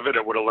a shot of it,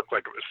 it would have looked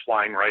like it was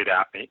flying right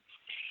at me.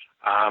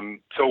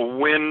 So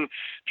when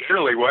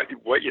generally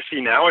what you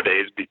see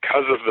nowadays,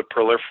 because of the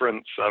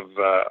proliferation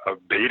of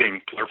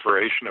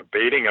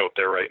baiting out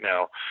there right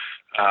now,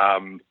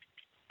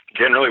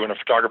 generally when a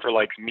photographer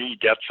like me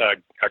gets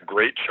a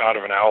great shot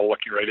of an owl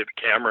looking right at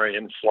the camera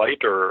in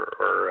flight or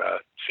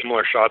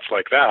similar shots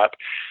like that,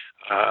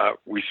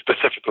 we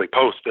specifically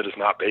post that it's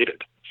not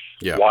baited.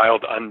 Yeah.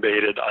 Wild,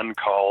 unbaited,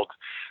 uncalled.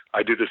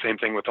 I do the same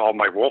thing with all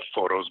my wolf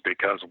photos,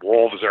 because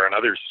wolves are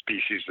another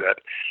species that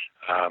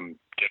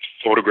gets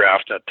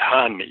photographed a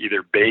ton,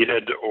 either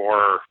baited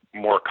or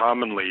more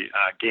commonly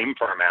game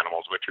farm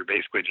animals, which are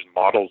basically just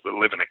models that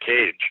live in a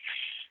cage.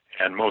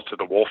 And most of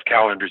the wolf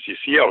calendars you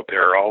see out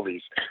there are all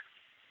these,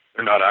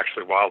 they're not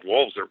actually wild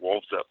wolves. They're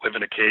wolves that live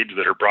in a cage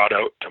that are brought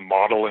out to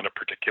model in a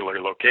particular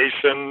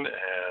location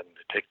and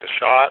take the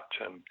shot.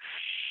 And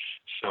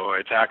so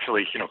it's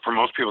actually, for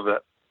most people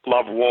that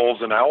love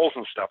wolves and owls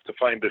and stuff, to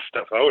find this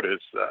stuff out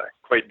is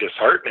quite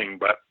disheartening.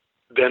 But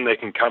then they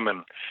can come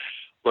and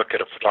look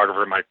at a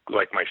photographer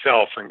like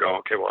myself and go,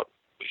 okay, well,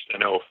 at least I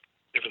know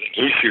everything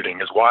he's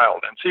shooting is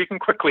wild. And so you can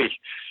quickly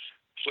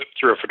flip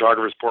through a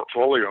photographer's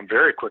portfolio and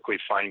very quickly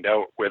find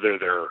out whether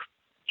they're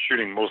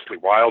shooting mostly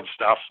wild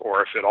stuff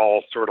or if it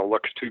all sort of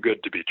looks too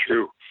good to be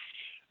true.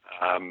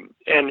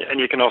 And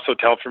you can also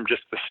tell from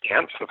just the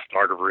stance the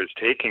photographer is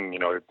taking,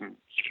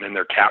 even in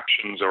their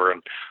captions or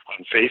on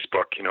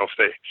Facebook, if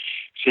they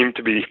seem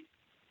to be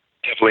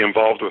heavily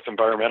involved with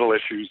environmental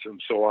issues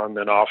and so on,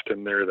 then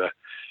often they're the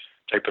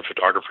type of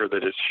photographer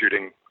that is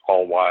shooting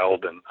all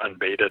wild and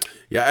unbaited.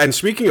 Yeah, and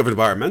speaking of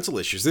environmental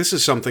issues, this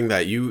is something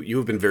that you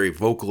have been very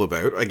vocal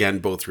about, again,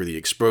 both through the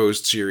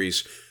Exposed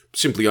series,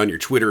 simply on your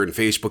Twitter and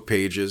Facebook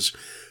pages,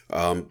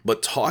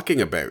 but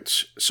talking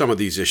about some of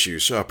these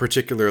issues,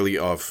 particularly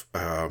of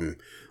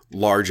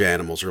large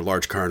animals or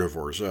large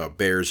carnivores,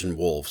 bears and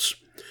wolves,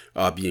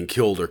 being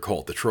killed or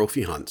caught, the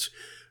trophy hunt.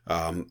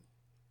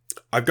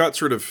 I've got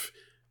sort of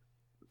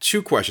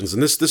two questions,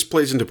 and this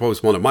plays into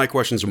both one of my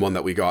questions and one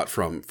that we got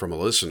from a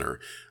listener,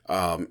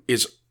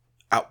 is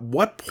at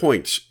what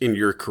point in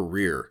your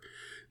career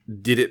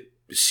did it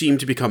seem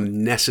to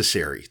become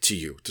necessary to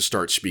you to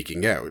start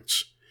speaking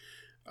out?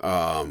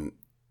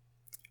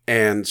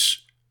 And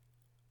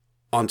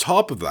on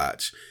top of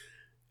that,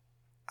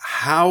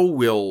 how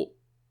will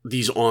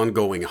these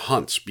ongoing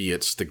hunts, be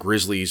it the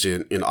grizzlies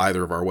in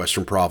either of our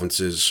western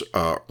provinces,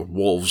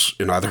 wolves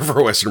in either of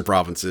our western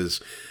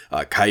provinces,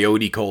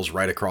 coyote calls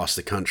right across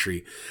the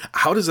country,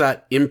 how does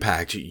that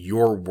impact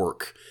your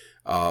work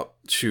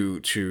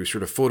to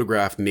sort of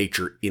photograph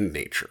nature in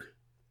nature?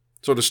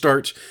 So to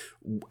start,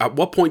 at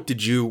what point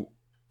did you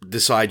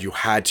decide you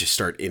had to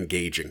start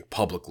engaging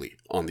publicly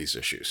on these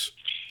issues?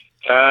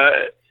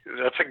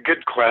 That's a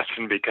good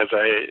question, because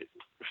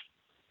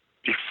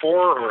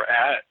before or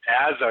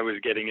as I was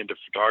getting into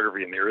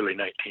photography in the early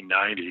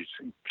 1990s,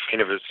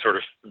 kind of sort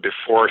of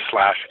before /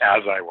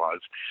 as I was,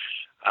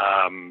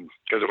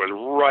 because it was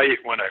right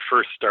when I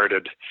first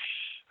started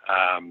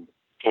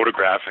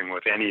photographing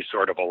with any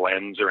sort of a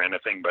lens or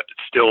anything, but it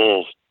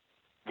still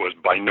was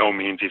by no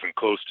means even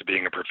close to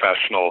being a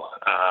professional.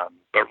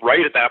 But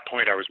right at that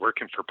point, I was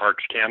working for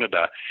Parks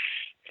Canada,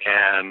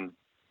 and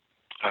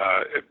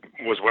it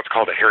was what's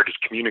called a heritage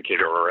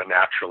communicator, or a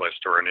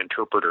naturalist, or an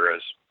interpreter,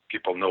 as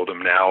people know them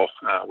now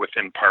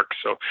within parks.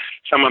 So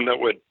someone that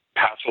would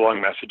pass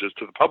along messages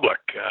to the public.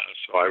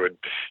 So I would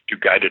do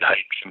guided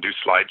hikes and do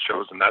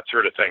slideshows and that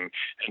sort of thing,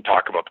 and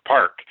talk about the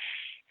park.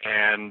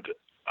 And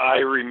I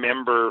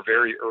remember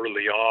very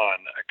early on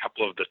a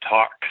couple of the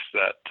talks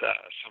that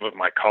some of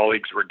my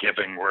colleagues were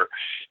giving were,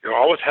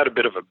 always had a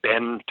bit of a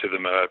bend to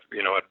them,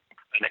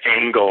 an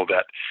angle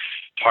that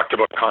talked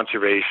about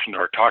conservation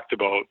or talked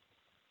about,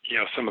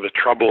 some of the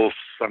troubles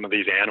some of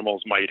these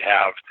animals might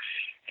have.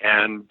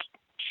 And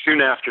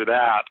soon after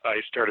that,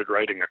 I started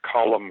writing a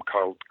column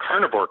called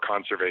Carnivore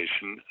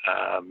Conservation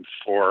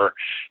for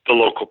the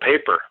local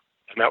paper.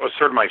 And that was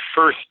sort of my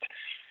first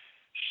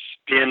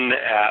spin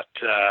at,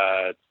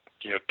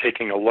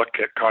 taking a look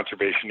at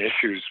conservation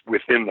issues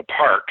within the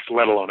parks,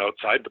 let alone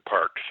outside the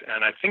parks.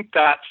 And I think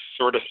that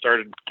sort of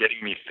started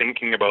getting me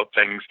thinking about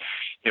things.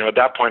 At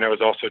that point, I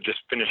was also just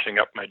finishing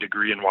up my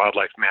degree in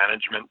wildlife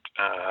management.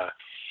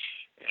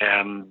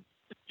 And,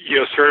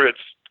 sort of it's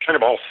kind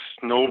of all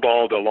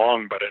snowballed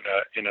along, but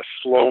in a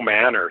slow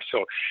manner.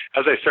 So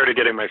as I started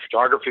getting my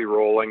photography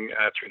rolling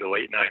through the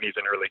late 90s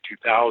and early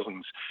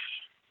 2000s,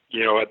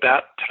 at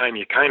that time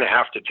you kind of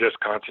have to just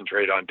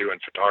concentrate on doing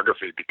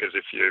photography, because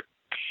if you're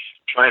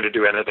trying to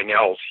do anything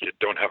else, you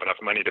don't have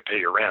enough money to pay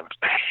your rent.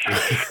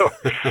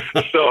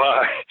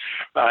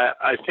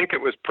 I think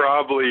it was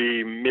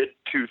probably mid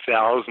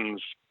 2000s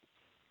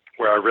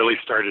where I really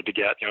started to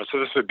get, so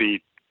this would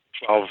be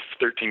 12,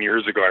 13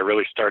 years ago, I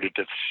really started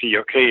to see,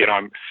 okay,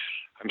 I'm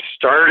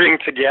starting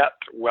to get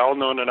well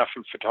known enough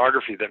in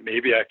photography that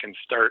maybe I can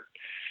start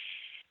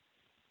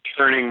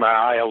turning my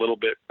eye a little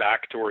bit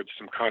back towards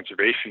some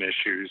conservation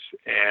issues.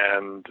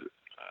 And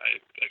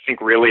I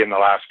think really in the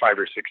last 5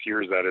 or 6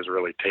 years that has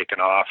really taken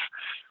off,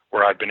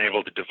 where I've been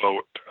able to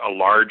devote a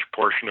large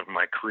portion of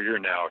my career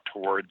now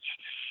towards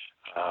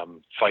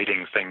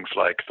fighting things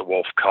like the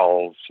wolf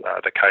culls,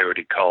 the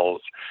coyote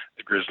culls,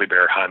 the grizzly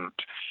bear hunt,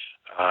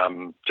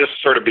 just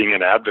sort of being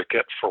an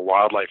advocate for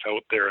wildlife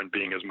out there and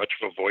being as much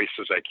of a voice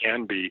as I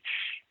can be,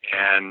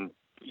 and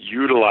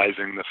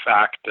utilizing the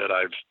fact that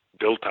I've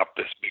built up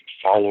this big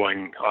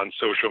following on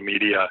social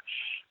media.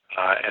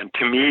 And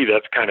to me,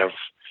 that's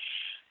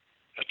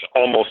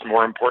almost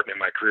more important in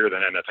my career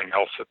than anything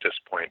else at this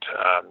point.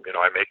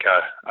 I make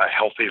a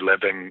healthy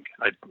living.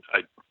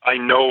 I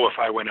know if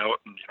I went out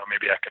and,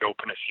 maybe I could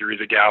open a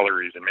series of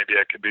galleries, and maybe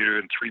I could be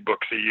doing 3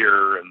 books a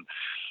year and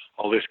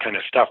all this kind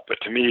of stuff.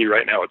 But to me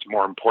right now, it's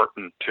more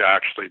important to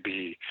actually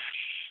be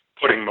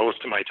putting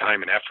most of my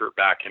time and effort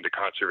back into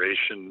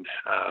conservation.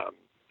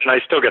 And I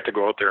still get to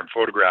go out there and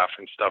photograph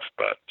and stuff,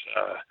 but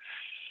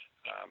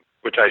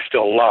which I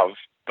still love.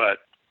 But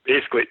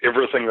basically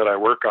everything that I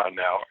work on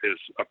now is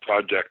a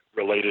project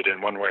related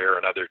in one way or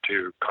another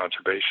to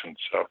conservation.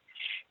 So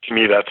to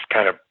me, that's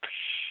kind of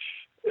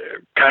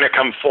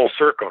come full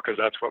circle, because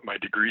that's what my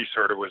degree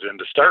sort of was in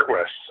to start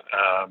with.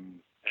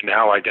 And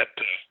now I get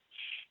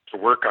to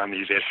work on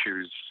these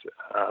issues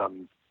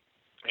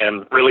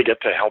and really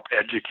get to help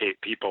educate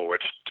people,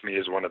 which to me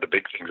is one of the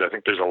big things. I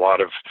think there's a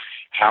lot of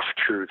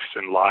half-truths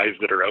and lies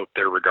that are out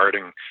there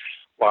regarding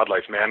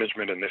wildlife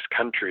management in this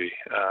country.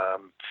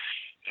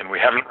 And we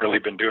haven't really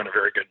been doing a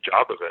very good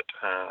job of it.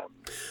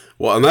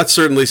 Well, and that's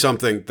certainly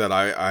something that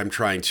I'm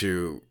trying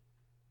to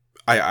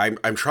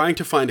I'm trying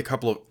to find a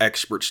couple of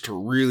experts to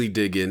really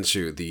dig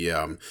into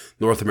the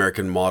North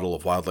American model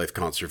of wildlife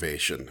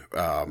conservation,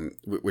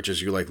 which,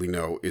 as you likely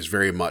know, is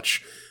very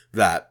much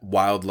that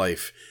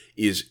wildlife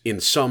is in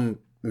some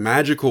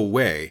magical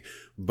way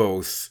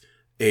both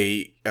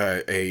a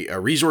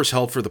resource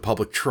held for the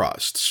public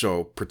trust,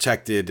 so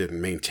protected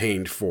and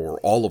maintained for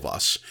all of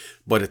us,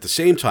 but at the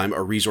same time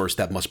a resource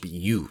that must be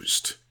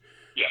used.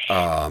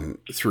 Yes.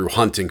 Through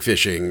hunting,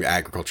 fishing,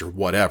 agriculture,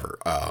 whatever.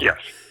 Yes.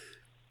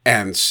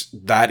 And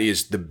that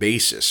is the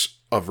basis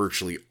of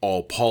virtually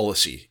all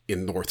policy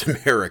in North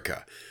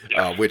America,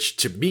 Yes. Which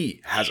to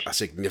me has a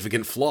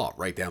significant flaw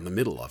right down the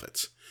middle of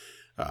it.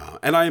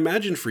 And I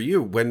imagine for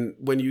you,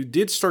 when you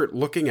did start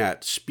looking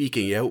at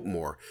speaking out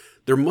more,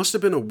 there must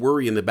have been a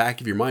worry in the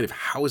back of your mind of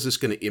how is this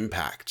going to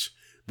impact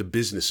the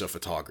business of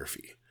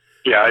photography?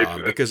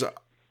 Yeah. Because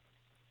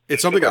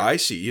it's something I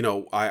see.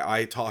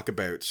 I talk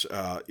about,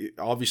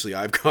 obviously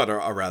I've got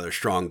a rather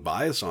strong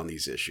bias on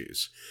these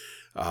issues,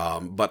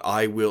 but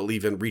I will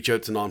even reach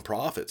out to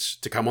nonprofits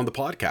to come on the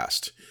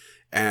podcast.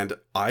 And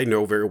I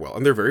know very well,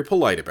 and they're very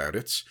polite about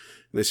it.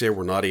 They say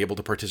we're not able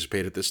to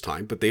participate at this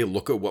time, but they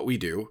look at what we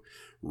do,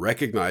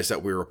 recognize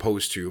that we're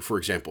opposed to, for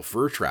example,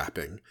 fur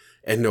trapping,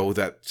 and know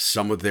that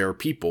some of their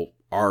people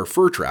are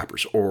fur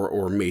trappers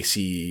or may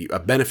see a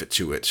benefit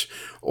to it,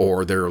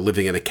 or they're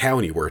living in a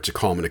county where it's a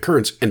common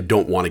occurrence and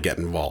don't want to get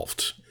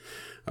involved.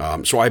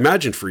 So I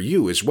imagine for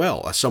you as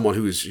well, as someone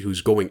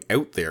who's going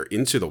out there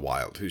into the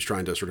wild, who's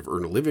trying to sort of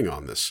earn a living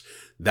on this,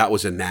 that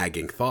was a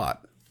nagging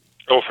thought.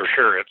 Oh, for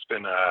sure. It's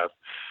been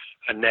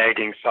a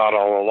nagging thought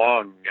all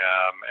along,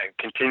 and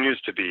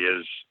continues to be,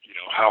 is,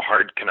 how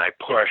hard can I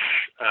push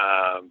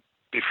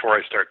before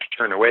I start to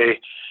turn away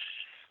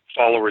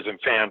followers and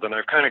fans? And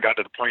I've kind of got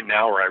to the point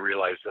now where I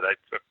realize that I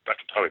can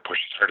probably push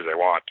as hard as I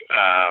want.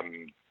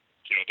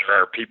 There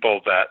are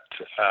people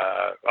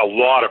a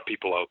lot of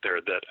people out there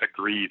that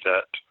agree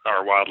that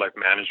our wildlife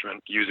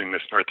management using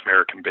this North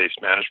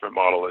American-based management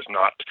model is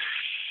not,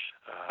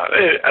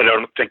 I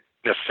don't think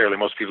necessarily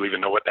most people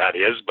even know what that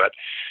is, but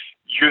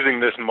using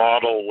this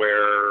model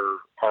where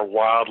our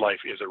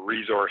wildlife is a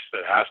resource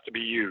that has to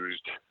be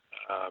used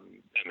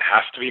and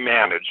has to be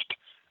managed,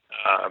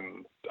 I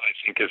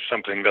think is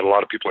something that a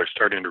lot of people are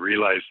starting to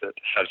realize that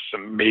has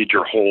some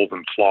major holes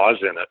and flaws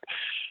in it.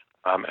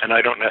 And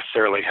I don't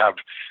necessarily have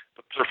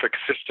the perfect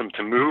system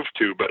to move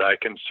to, but I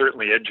can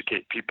certainly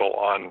educate people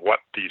on what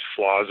these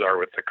flaws are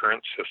with the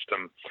current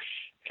system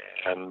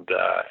and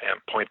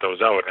point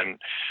those out. And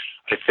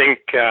I think,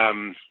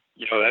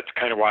 that's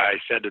kind of why I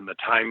said in the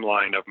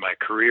timeline of my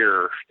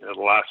career, the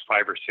last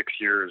 5 or 6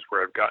 years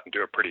where I've gotten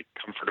to a pretty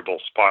comfortable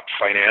spot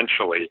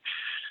financially,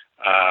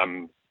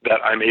 that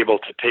I'm able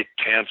to take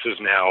chances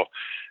now.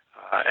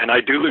 And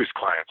I do lose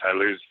clients. I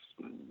lose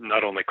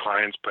not only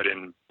clients, but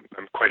I'm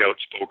quite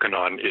outspoken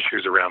on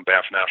issues around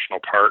Banff National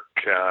Park,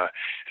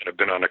 and I've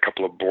been on a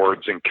couple of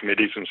boards and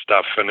committees and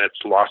stuff, and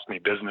it's lost me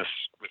business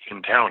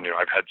within town.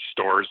 I've had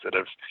stores that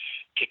have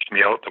kicked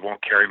me out that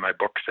won't carry my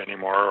books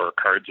anymore or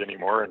cards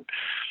anymore. And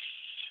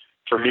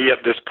for me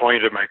at this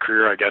point in my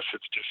career, I guess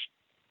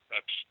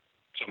that's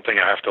something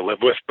I have to live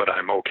with, but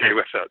I'm okay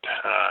with it.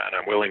 And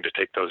I'm willing to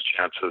take those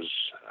chances,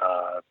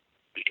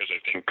 because I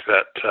think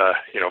that,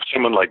 if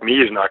someone like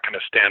me is not going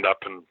to stand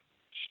up and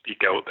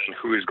speak out, then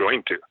who is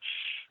going to?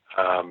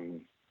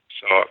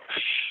 So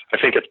I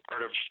think it's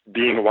part of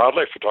being a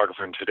wildlife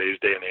photographer in today's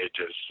day and age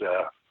is,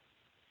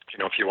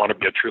 if you want to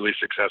be a truly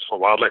successful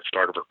wildlife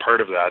photographer,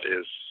 part of that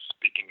is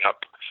speaking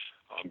up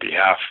on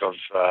behalf of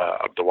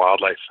the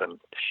wildlife and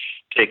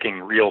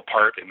taking real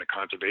part in the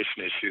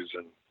conservation issues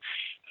and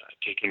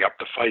taking up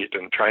the fight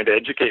and trying to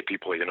educate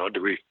people.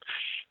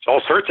 It's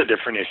all sorts of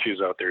different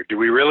issues out there. Do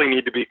we really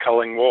need to be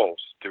culling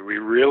wolves? Do we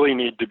really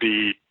need to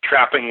be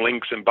trapping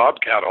lynx and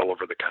bobcat all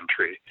over the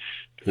country?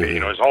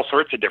 There's all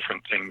sorts of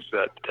different things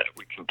that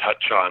we can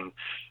touch on.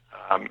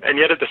 And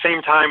yet at the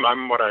same time,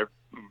 I'm what I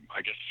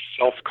guess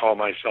call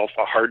myself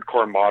a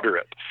hardcore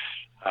moderate,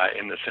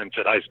 in the sense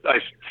that I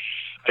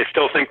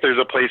still think there's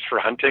a place for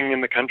hunting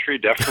in the country,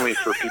 definitely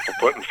for people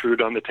putting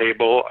food on the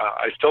table.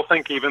 I still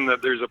think even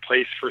that there's a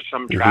place for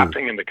some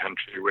trapping in the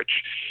country,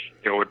 which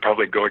would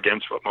probably go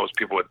against what most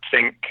people would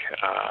think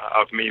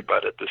of me.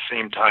 But at the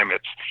same time,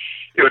 it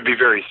would be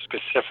very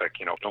specific.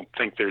 Don't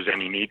think there's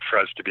any need for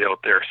us to be out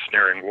there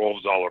snaring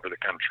wolves all over the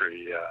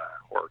country,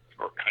 or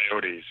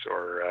coyotes,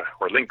 or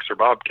lynx or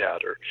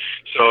bobcat.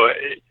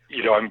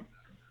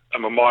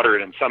 I'm a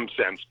moderate in some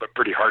sense, but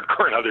pretty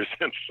hardcore in other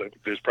sense. I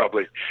think there's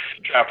probably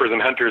trappers and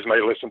hunters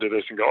might listen to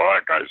this and go, "Oh,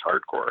 that guy's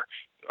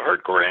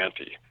hardcore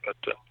anti." But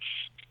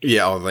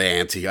the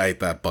anti,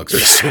 that bugs me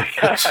so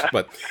much.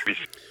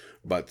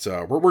 But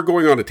we're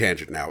going on a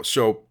tangent now,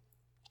 so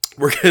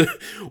we're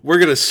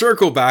gonna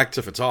circle back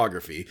to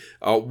photography.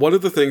 One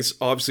of the things,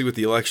 obviously, with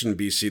the election in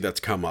BC that's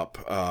come up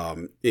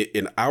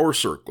in our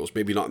circles,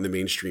 maybe not in the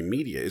mainstream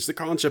media, is the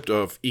concept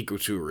of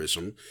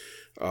ecotourism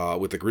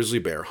with the grizzly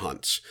bear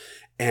hunts.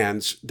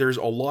 And there's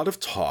a lot of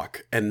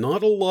talk and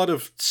not a lot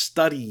of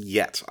study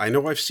yet. I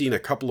know I've seen a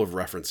couple of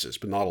references,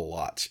 but not a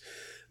lot,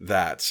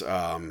 that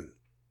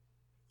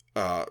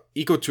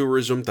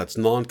ecotourism that's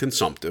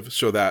non-consumptive,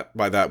 so that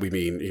by that we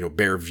mean,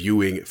 bear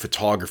viewing,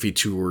 photography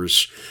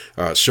tours,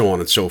 so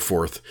on and so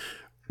forth,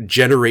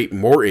 generate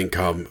more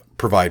income,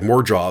 provide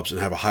more jobs,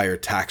 and have a higher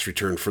tax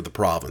return for the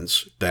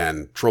province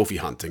than trophy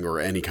hunting or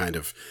any kind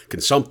of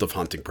consumptive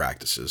hunting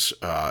practices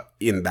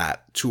in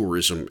that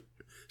tourism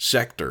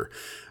sector.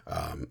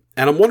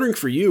 And I'm wondering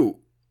for you,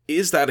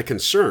 is that a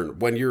concern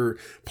when you're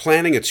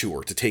planning a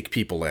tour to take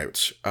people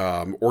out,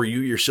 or you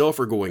yourself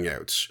are going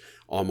out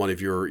on one of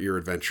your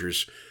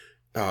adventures,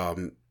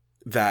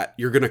 that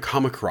you're going to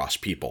come across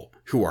people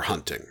who are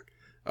hunting,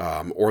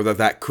 or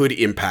that could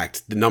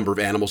impact the number of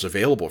animals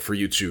available for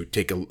you to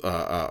take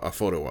a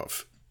photo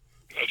of?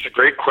 It's a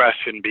great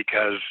question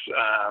because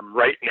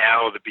right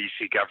now the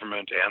BC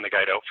government and the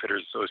Guide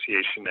Outfitters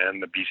Association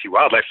and the BC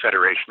Wildlife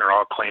Federation are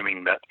all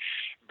claiming that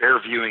bear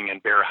viewing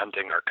and bear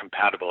hunting are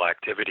compatible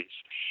activities.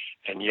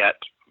 And yet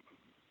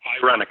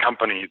I run a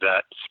company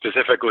that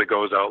specifically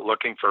goes out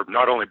looking for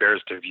not only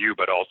bears to view,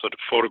 but also to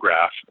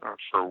photograph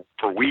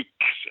for weeks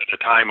at a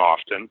time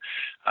often.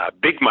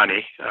 Big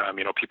money.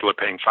 People are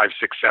paying $5,000,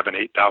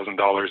 $6,000, $7,000,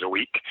 $8,000 a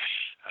week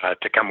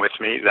to come with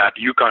me. That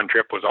Yukon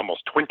trip was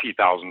almost $20,000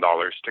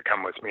 to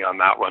come with me on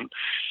that one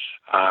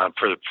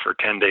for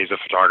 10 days of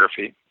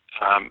photography.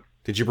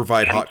 Did you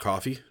provide hot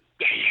coffee?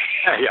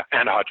 Yeah,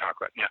 and hot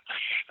chocolate, yeah.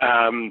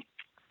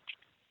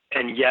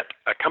 And yet,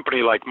 a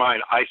company like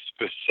mine, I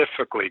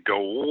specifically go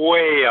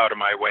way out of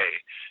my way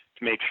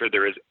to make sure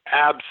there is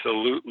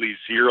absolutely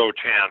zero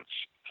chance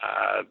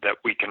that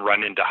we can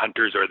run into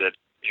hunters or that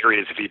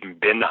areas have even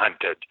been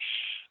hunted,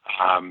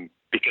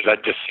 because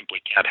that just simply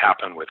can't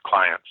happen with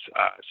clients.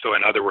 So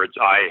in other words,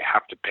 I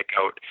have to pick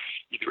out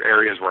either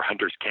areas where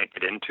hunters can't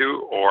get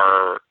into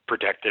or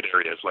protected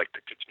areas like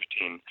the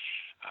Kitzmatine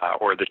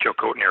or the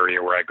Chilcotin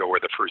area where I go, where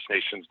the First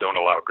Nations don't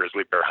allow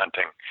grizzly bear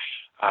hunting.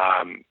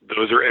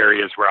 Those are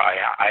areas where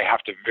I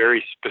have to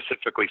very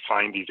specifically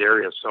find these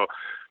areas. So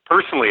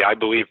personally, I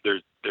believe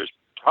there's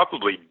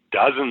probably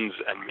dozens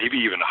and maybe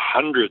even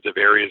hundreds of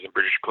areas in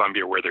British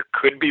Columbia where there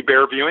could be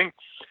bear viewing,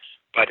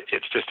 but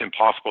it's just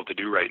impossible to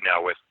do right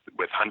now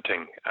with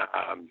hunting,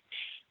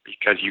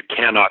 because you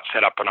cannot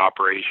set up an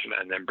operation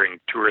and then bring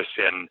tourists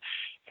in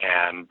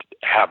and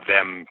have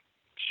them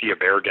see a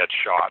bear get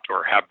shot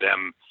or have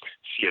them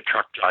see a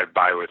truck drive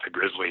by with a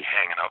grizzly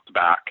hanging out the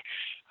back.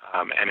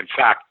 And in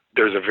fact,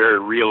 there's a very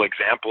real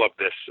example of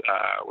this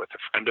with a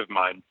friend of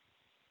mine,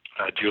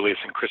 Julius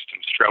and Kristen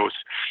Strauss,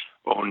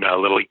 own a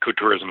little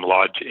ecotourism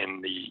lodge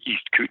in the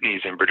East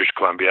Kootenays in British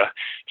Columbia,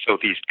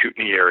 Southeast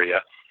Kootenay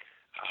area.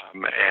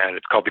 And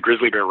it's called the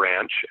Grizzly Bear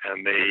Ranch.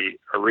 And they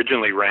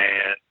originally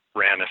ran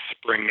a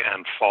spring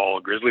and fall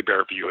grizzly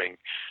bear viewing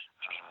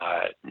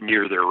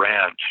near their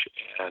ranch.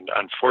 And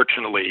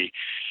unfortunately,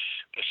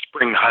 the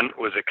spring hunt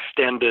was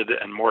extended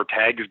and more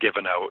tags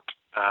given out,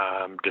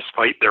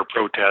 despite their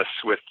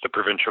protests with the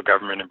provincial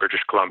government in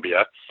British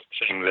Columbia,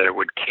 saying that it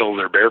would kill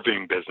their bear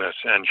viewing business.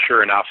 And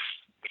sure enough,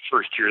 the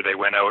first year they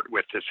went out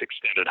with this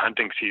extended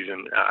hunting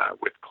season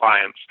with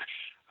clients,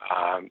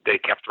 they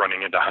kept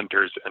running into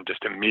hunters and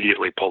just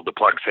immediately pulled the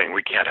plug, saying,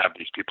 we can't have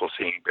these people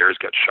seeing bears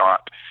get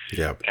shot.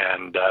 Yep.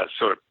 And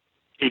so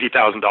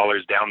 $80,000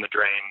 down the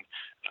drain,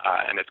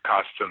 and it's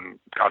cost them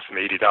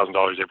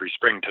 $80,000 every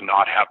spring to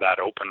not have that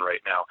open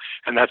right now.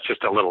 And that's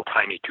just a little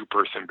tiny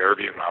 2-person bear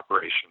viewing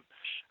operation.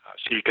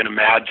 So you can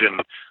imagine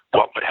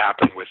what would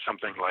happen with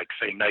something like,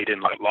 say, Night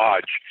Inlet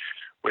Lodge,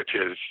 which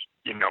is,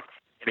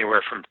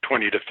 anywhere from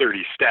 20 to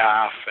 30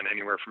 staff and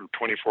anywhere from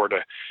 24 to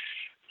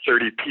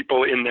 30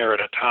 people in there at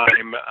a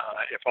time.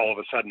 If all of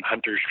a sudden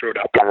hunters showed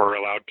up and were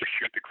allowed to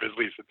shoot the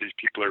grizzlies that these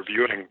people are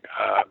viewing,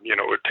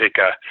 it would take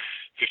a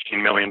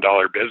 $15 million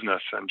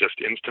business and just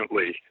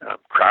instantly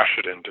crash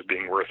it into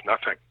being worth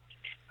nothing.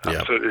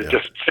 So they're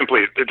just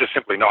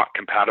simply not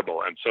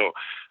compatible. And so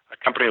a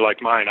company like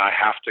mine, I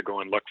have to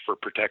go and look for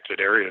protected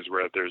areas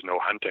where there's no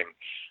hunting.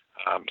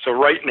 So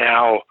right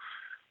now,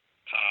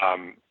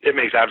 it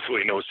makes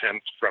absolutely no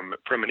sense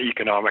from an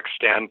economic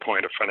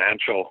standpoint, a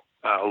financial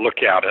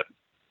look at it.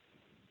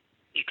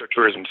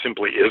 Ecotourism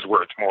simply is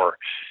worth more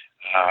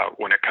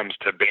when it comes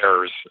to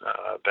bears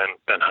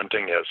than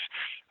hunting is.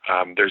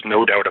 There's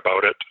no doubt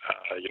about it.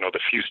 The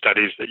few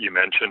studies that you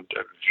mentioned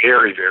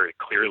very, very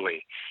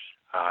clearly,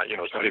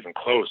 it's not even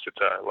close. It's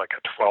like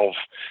a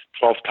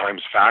 12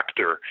 times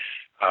factor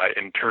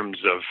in terms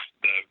of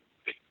the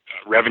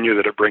revenue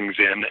that it brings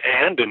in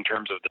and in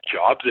terms of the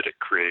jobs that it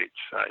creates.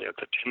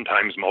 It's a 10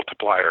 times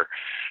multiplier.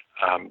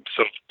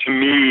 So to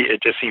me,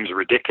 it just seems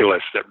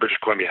ridiculous that British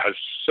Columbia has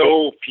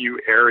so few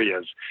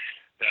areas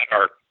that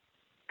are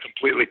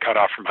completely cut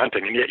off from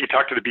hunting. And yet you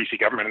talk to the BC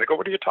government and they go,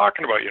 what are you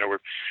talking about? We've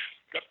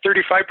got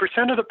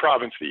 35% of the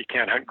province that you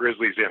can't hunt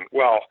grizzlies in.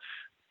 Well,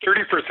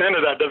 30%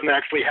 of that doesn't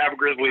actually have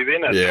grizzlies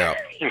in it. Yeah.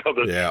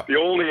 The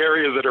only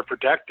areas that are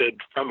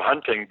protected from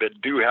hunting that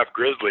do have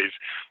grizzlies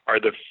are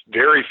the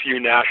very few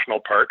national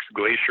parks,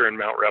 Glacier and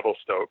Mount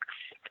Revelstoke,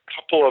 a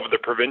couple of the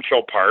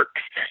provincial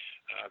parks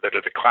that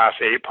are the Class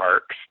A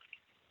parks,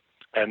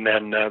 and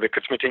then the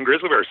Kitsmatine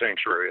Grizzly Bear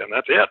Sanctuary, and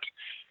that's it.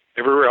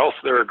 Everywhere else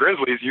there are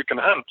grizzlies you can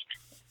hunt.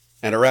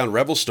 And around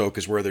Revelstoke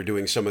is where they're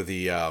doing some of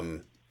the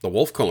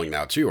wolf culling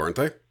now too, aren't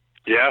they?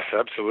 Yes,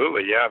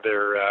 absolutely. Yeah,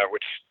 they're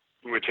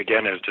which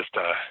again is just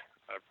a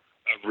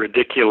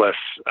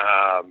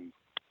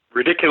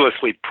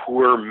ridiculously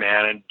poor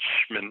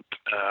management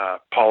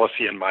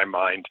policy in my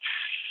mind.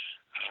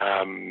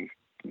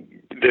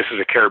 This is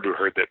a caribou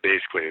herd that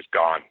basically is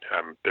gone.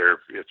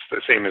 It's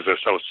the same as the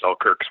South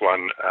Selkirk's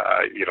one.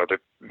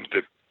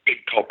 The big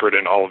culprit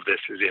in all of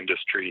this is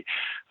industry.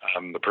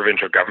 The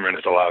provincial government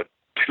has allowed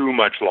too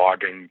much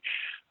logging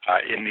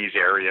in these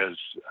areas.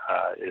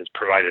 It has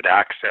provided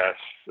access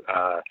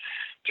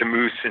to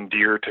moose and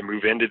deer to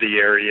move into the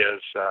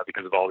areas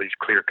because of all these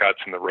clear cuts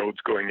and the roads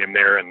going in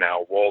there, and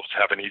now wolves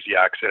have an easy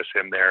access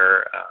in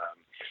there.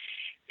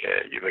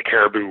 The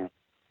caribou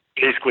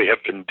basically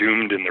have been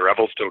doomed in the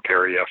Revelstoke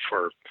area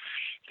for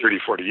 30,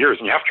 40 years.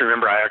 And you have to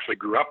remember, I actually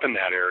grew up in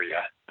that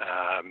area,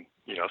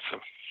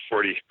 some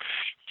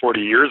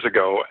 40 years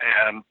ago.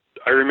 And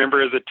I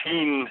remember as a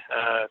teen,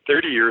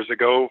 30 years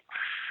ago,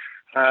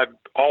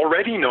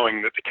 already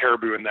knowing that the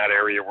caribou in that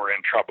area were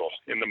in trouble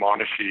in the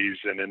Monashees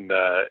and in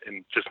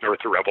just north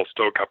of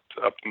Revelstoke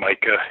up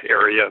Micah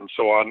area and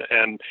so on.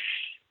 And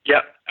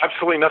yet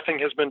absolutely nothing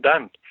has been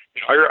done.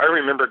 I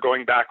remember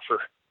going back for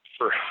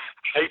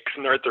hikes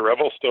north of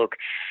Revelstoke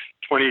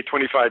 20,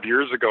 25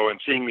 years ago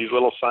and seeing these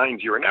little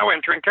signs, you are now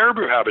entering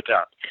caribou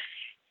habitat,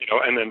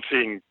 and then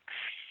seeing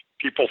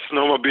people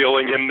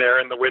snowmobiling in there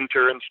in the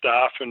winter and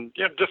stuff, and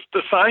just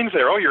the signs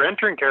there, you're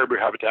entering caribou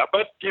habitat,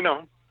 but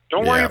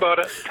don't worry about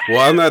it.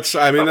 Well, and that's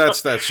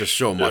just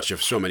so much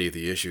of so many of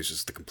the issues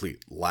is the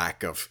complete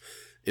lack of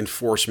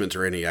enforcement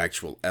or any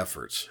actual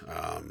efforts.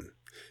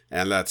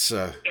 And that's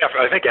I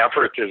think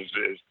effort is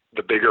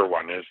the bigger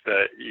one. Is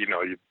that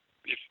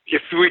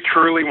if we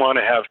truly want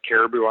to have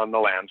caribou on the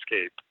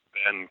landscape,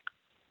 then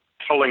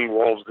culling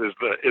wolves is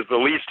the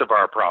least of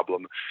our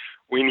problem.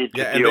 We need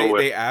to deal with.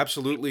 They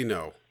absolutely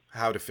know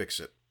how to fix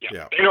it.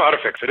 Yeah, they know how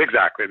to fix it,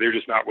 exactly. They're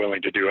just not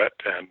willing to do it,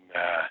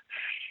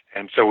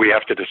 and so we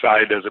have to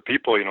decide as a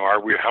people.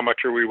 How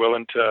much are we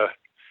willing to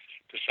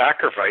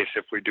sacrifice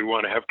if we do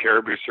want to have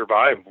caribou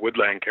survive,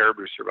 woodland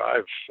caribou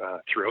survive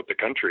throughout the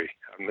country?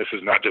 And this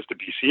is not just a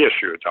BC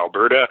issue; it's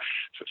Alberta,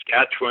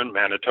 Saskatchewan,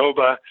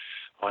 Manitoba,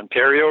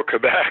 Ontario,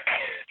 Quebec,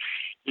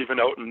 even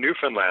out in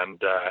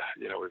Newfoundland,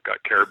 we've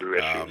got caribou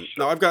issues.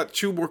 Now, I've got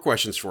two more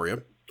questions for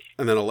you,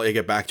 and then I'll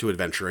get back to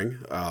adventuring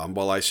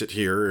while I sit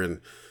here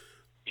in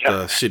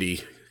the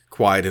city,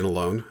 quiet and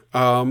alone.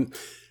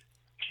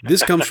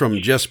 This comes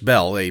from Jess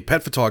Bell, a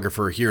pet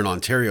photographer here in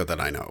Ontario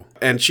that I know.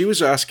 And she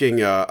was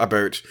asking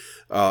about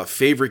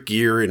favorite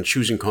gear and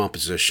choosing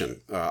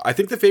composition. I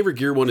think the favorite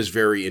gear one is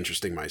very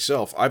interesting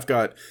myself. I've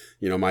got,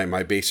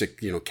 my basic,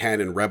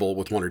 Canon Rebel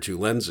with 1 or 2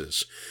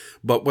 lenses.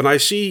 But when I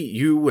see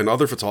you and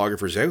other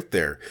photographers out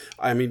there,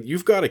 I mean,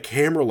 you've got a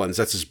camera lens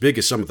that's as big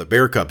as some of the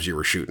bear cubs you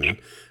were shooting.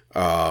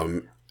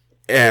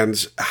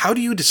 And how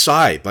do you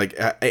decide, like,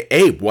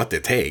 A, what to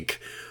take,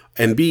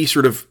 and B,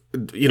 sort of,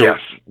 Yes.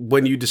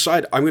 when you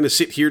decide, I'm going to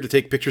sit here to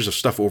take pictures of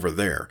stuff over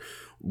there,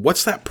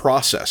 what's that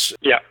process?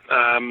 Yeah,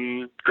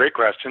 great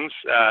questions.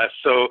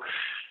 So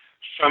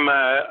from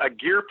a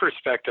gear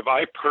perspective,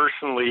 I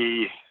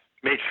personally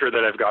make sure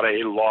that I've got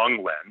a long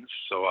lens,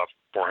 so a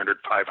 400,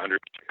 500,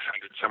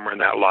 600, somewhere in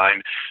that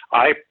line.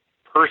 I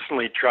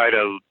personally try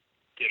to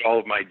get all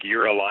of my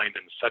gear aligned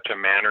in such a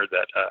manner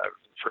that,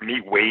 for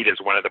me, weight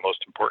is one of the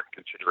most important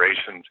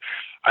considerations.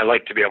 I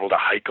like to be able to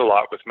hike a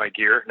lot with my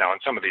gear. Now, on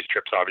some of these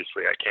trips,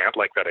 obviously, I can't,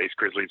 like that Ice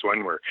Grizzlies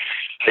one. We're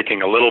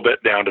hiking a little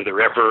bit down to the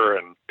river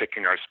and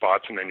picking our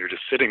spots, and then you're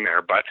just sitting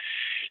there. But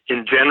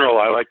in general,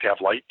 I like to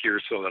have light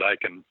gear so that I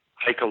can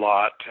hike a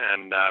lot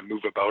and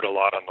move about a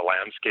lot on the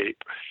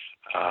landscape,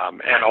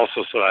 and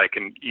also so that I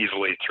can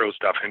easily throw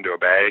stuff into a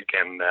bag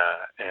and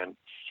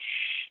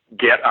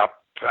get up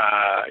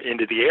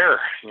into the air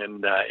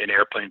in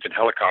airplanes and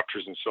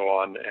helicopters and so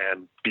on,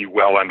 and be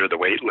well under the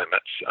weight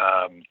limits.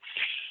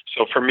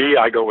 So for me,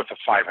 I go with a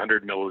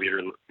 500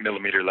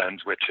 millimeter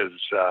lens, which is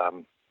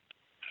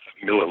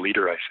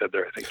milliliter. I said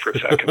there, I think, for a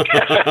second.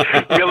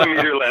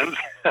 Millimeter lens.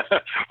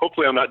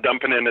 Hopefully, I'm not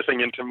dumping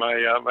anything into my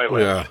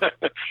lens.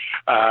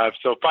 Yeah.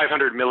 So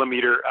 500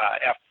 millimeter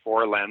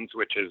f4 lens,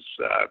 which is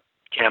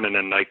Canon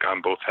and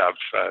Nikon both have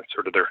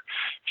sort of their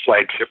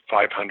flagship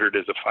 500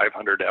 is a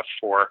 500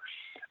 f4.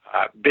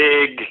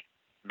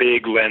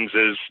 Big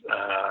lenses.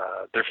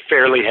 They're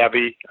fairly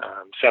heavy,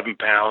 7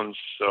 pounds,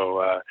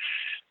 so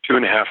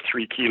 2.5,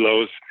 3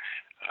 kilos.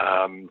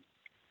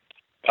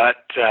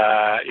 But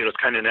it's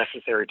kind of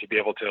necessary to be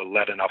able to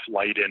let enough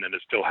light in and to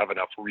still have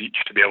enough reach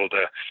to be able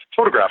to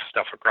photograph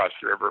stuff across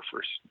the river,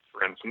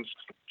 for instance.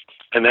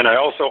 And then I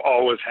also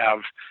always have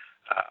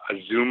a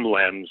zoom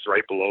lens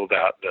right below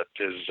that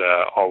is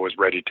always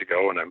ready to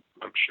go, and I'm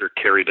sure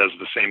Carrie does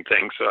the same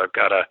thing. So I've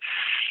got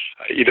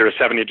either a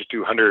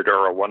 70-200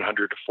 or a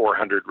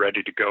 100-400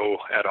 ready to go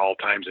at all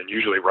times, and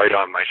usually right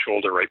on my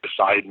shoulder, right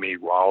beside me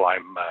while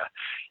I'm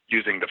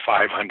using the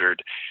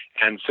 500.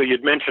 And so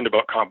you'd mentioned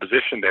about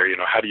composition there.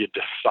 How do you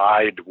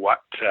decide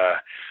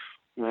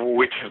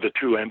which of the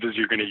 2 lenses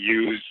you're going to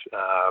use?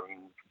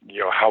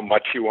 How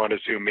much you want to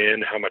zoom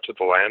in, how much of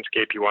the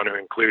landscape you want to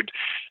include.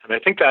 And I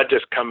think that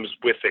just comes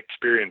with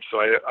experience. So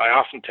I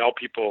often tell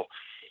people,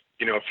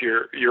 if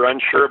you're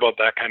unsure about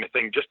that kind of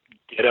thing, just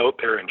get out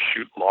there and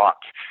shoot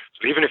lots.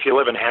 So even if you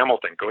live in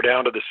Hamilton, go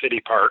down to the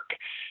city park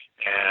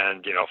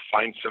and,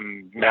 find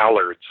some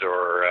mallards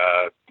or,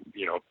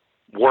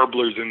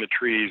 warblers in the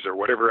trees or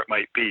whatever it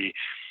might be,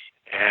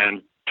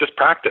 and just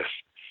practice.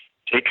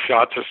 Take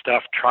shots of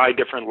stuff, try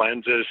different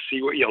lenses,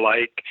 see what you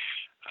like.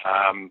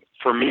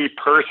 For me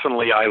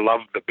personally, I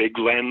love the big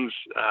lens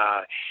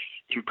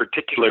in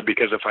particular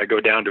because if I go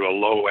down to a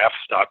low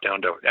f-stop,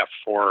 down to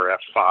f4 or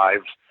f5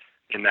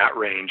 in that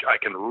range, I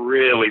can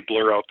really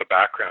blur out the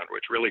background,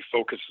 which really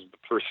focuses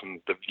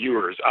the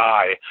viewer's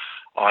eye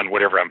on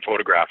whatever I'm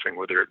photographing,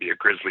 whether it be a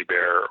grizzly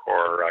bear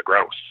or a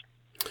grouse.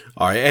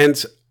 All right,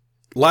 and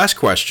last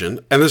question,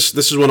 and this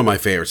is one of my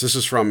favorites. This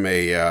is from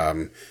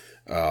a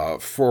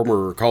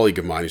former colleague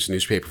of mine who's a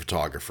newspaper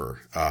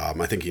photographer.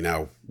 I think he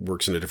now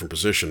works in a different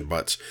position,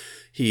 but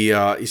he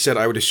said,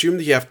 I would assume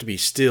that you have to be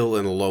still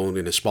and alone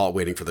in a spot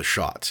waiting for the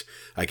shot.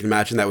 I can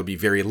imagine that would be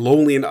very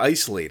lonely and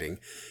isolating,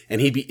 and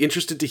he'd be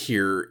interested to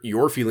hear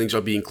your feelings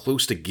on being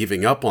close to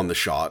giving up on the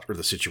shot or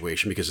the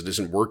situation because it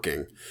isn't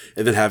working,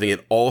 and then having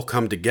it all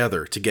come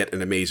together to get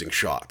an amazing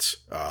shot.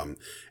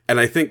 And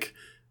I think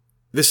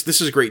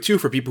this is great too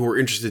for people who are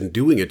interested in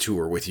doing a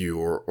tour with you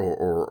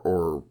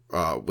or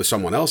with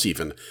someone else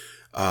even,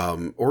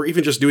 or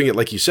even just doing it,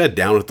 like you said,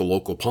 down at the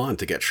local pond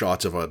to get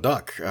shots of a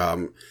duck.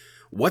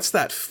 What's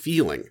that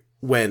feeling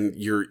when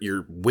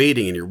you're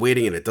waiting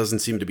and it doesn't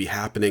seem to be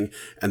happening,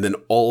 and then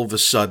all of a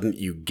sudden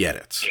you get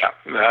it?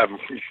 Yeah,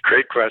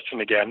 great question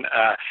again.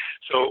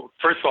 So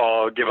first of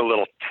all, I'll give a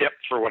little tip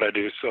for what I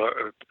do. So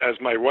as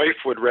my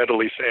wife would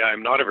readily say,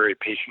 I'm not a very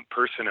patient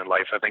person in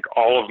life. I think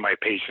all of my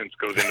patience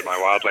goes into my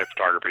wildlife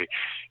photography.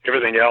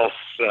 Everything else,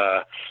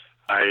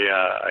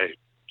 I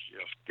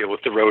deal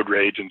with the road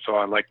rage and so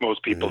on, like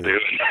most people do,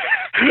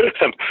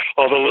 and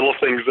all the little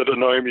things that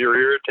annoy me or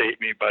irritate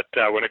me. But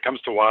when it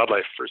comes to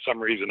wildlife, for some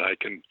reason, I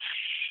can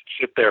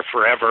sit there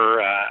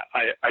forever.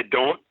 I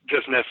don't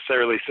just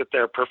necessarily sit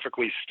there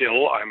perfectly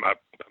still. I'm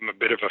a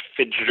bit of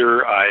a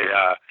fidgeter.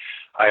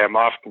 I am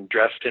often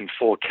dressed in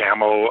full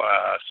camo,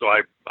 so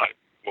I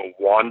will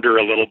wander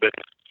a little bit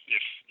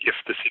if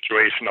the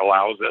situation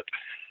allows it.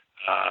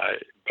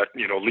 But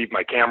leave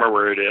my camera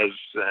where it is,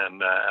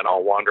 and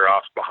I'll wander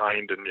off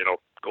behind and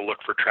go look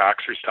for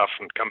tracks or stuff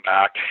and come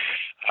back.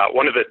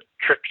 One of the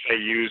tricks I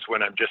use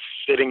when I'm just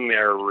sitting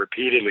there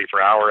repeatedly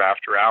for hour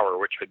after hour,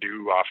 which I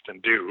do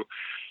often do,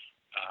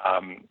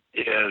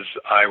 is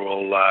I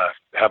will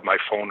have my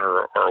phone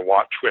or a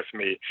watch with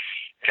me,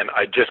 and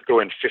I just go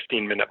in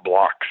 15-minute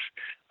blocks.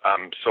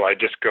 So I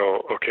just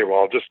go, okay,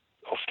 well,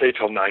 I'll stay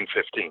till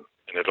 9:15,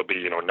 and it'll be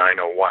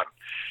 9:01,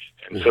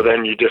 and so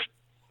then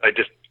I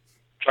just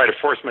try to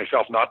force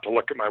myself not to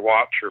look at my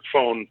watch or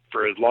phone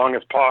for as long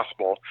as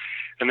possible.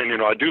 And then,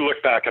 I do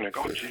look back and I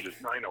go, Jesus,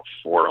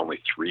 9:04, only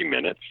 3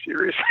 minutes,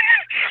 seriously?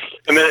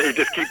 And then you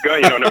just keep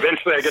going, and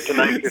eventually I get to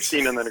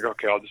 9:15, and then I go,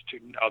 okay, I'll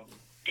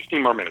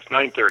 15 more minutes,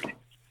 9:30.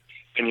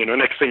 And,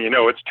 next thing you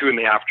know, it's 2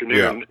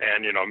 p.m,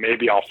 and,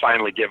 maybe I'll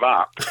finally give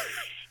up.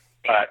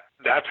 But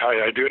that's how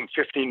I do it in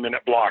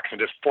 15-minute blocks,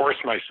 and just force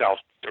myself,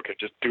 okay,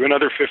 just do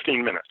another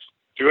 15 minutes,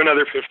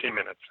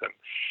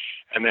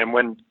 And then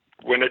when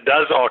it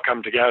does all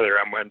come together,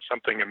 and when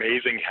something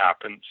amazing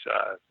happens,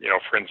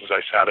 for instance,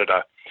 I sat at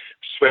a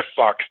swift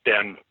fox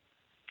den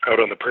out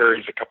on the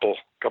prairies a couple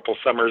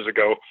summers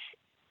ago,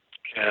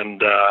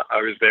 and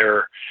I was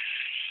there.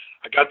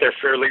 I got there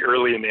fairly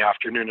early in the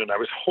afternoon, and I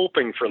was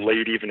hoping for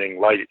late evening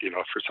light,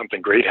 for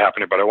something great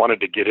happening, but I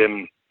wanted to get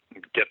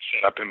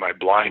set up in my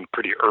blind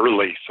pretty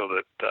early so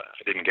that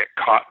I didn't get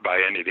caught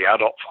by any of the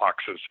adult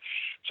foxes.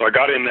 So I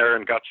got in there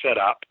and got set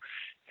up,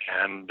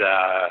 and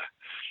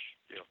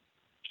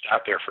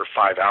sat there for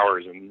 5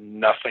 hours and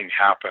nothing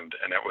happened.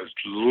 And it was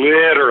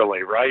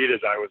literally right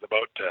as I was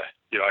about to,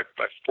 I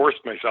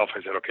forced myself.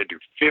 I said, okay, do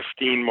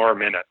 15 more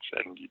minutes.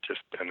 And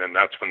then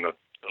that's when the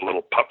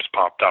little pups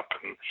popped up,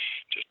 and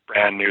just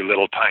brand new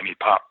little tiny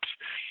pups,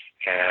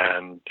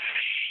 and,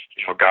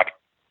 got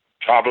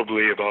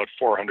probably about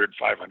 400,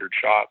 500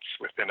 shots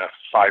within a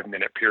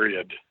 5-minute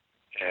period.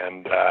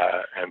 And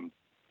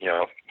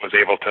was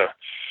able to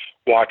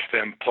watch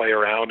them play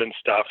around and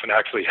stuff, and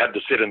actually had to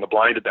sit in the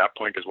blind at that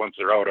point, because once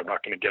they're out, I'm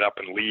not going to get up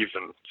and leave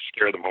and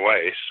scare them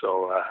away.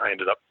 So I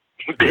ended up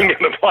being in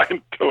the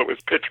blind until it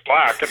was pitch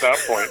black at that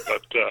point.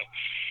 But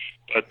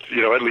at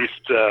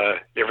least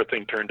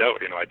everything turned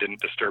out. I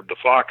didn't disturb the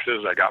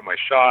foxes. I got my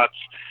shots.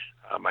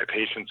 My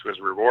patience was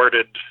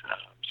rewarded.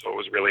 So it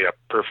was really a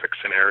perfect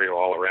scenario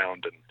all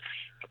around, and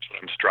that's what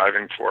I'm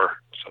striving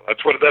for. So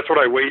that's what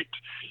I wait,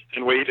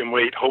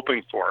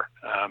 hoping for.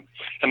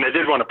 And I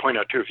did want to point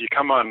out too, if you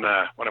come on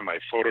one of my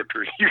photo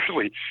tours,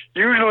 usually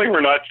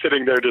we're not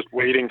sitting there just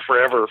waiting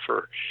forever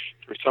for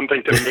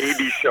something to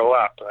maybe show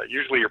up.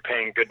 Usually you're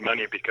paying good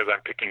money, because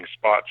I'm picking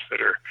spots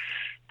that are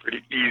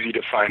pretty easy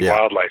to find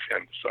wildlife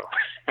in. So,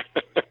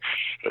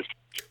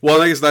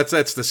 well, I guess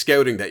that's the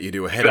scouting that you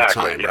do ahead of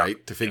time,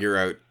 right? To figure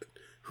out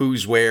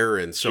who's where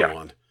and so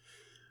on.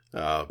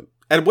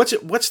 And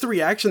what's the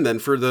reaction then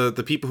for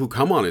the people who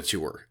come on a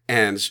tour?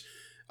 And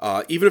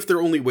even if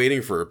they're only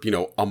waiting for,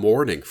 a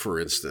morning, for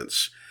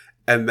instance,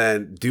 and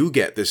then do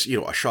get this,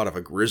 a shot of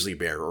a grizzly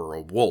bear or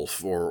a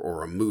wolf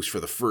or a moose for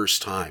the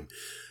first time,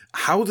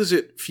 how does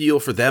it feel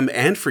for them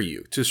and for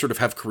you to sort of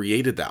have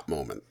created that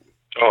moment?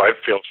 Oh, it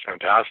feels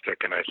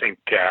fantastic. And I think,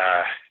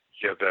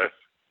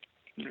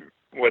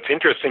 what's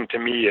interesting to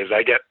me is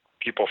I get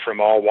people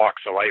from all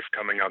walks of life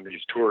coming on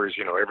these tours,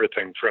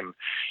 everything from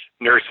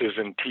nurses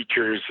and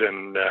teachers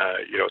and,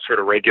 sort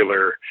of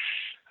regular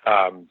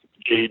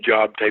day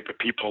job type of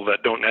people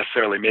that don't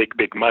necessarily make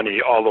big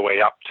money, all the way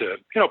up to,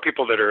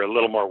 people that are a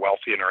little more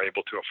wealthy and are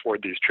able to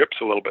afford these trips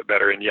a little bit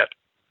better. And yet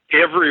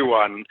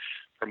everyone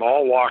from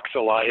all walks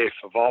of life,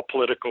 of all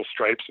political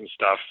stripes and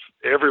stuff,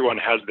 everyone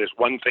has this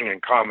one thing in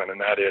common, and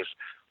that is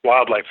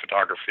wildlife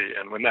photography.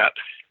 And when that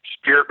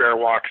spirit bear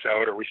walks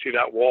out, or we see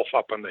that wolf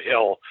up on the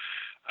hill,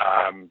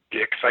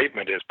 the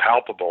excitement is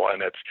palpable.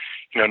 And it's,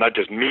 not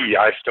just me,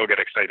 I still get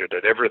excited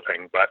at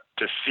everything, but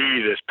to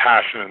see this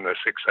passion and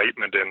this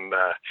excitement in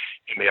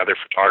the other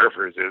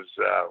photographers is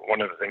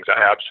one of the things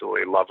I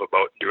absolutely love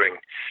about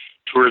doing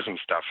tours and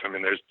stuff. I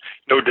mean, there's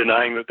no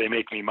denying that they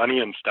make me money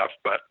and stuff,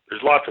 but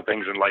there's lots of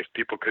things in life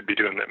people could be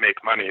doing that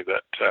make money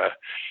that,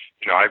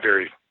 I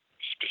very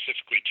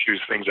specifically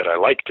choose things that I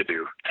like to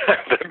do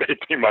that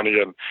make me money.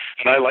 And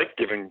I like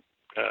giving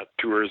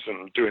tours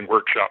and doing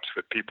workshops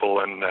with people,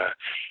 and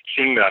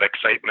seeing that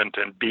excitement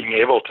and being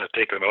able to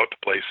take them out to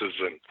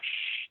places and,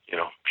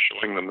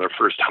 showing them their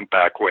first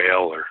humpback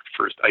whale or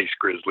first ice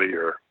grizzly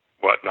or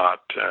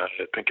whatnot.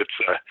 I think it's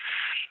a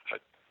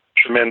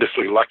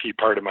tremendously lucky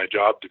part of my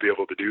job to be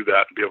able to do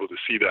that and be able to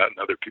see that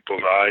in other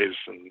people's eyes.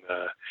 And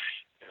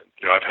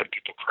I've had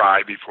people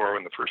cry before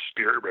when the first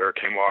spirit bear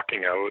came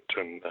walking out,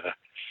 and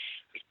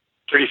it's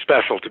pretty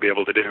special to be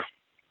able to do.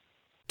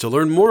 To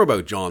learn more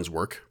about John's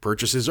work,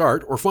 purchase his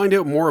art, or find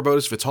out more about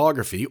his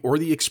photography or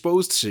the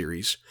Exposed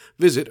series,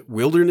 visit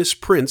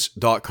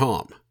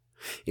wildernessprints.com.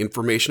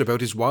 Information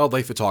about his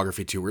wildlife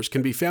photography tours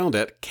can be found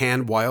at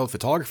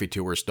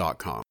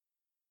canwildphotographytours.com.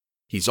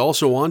 He's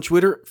also on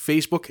Twitter,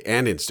 Facebook,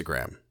 and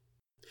Instagram.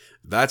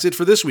 That's it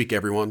for this week,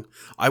 everyone.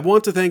 I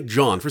want to thank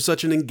John for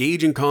such an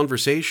engaging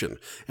conversation,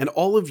 and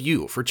all of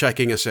you for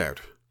checking us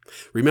out.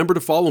 Remember to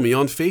follow me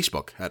on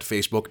Facebook at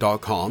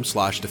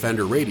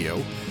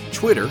facebook.com/DefenderRadio,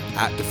 Twitter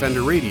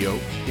 @DefenderRadio,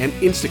 and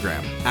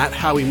Instagram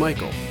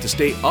 @HowieMichael to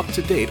stay up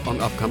to date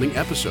on upcoming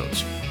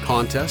episodes,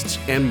 contests,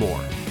 and more.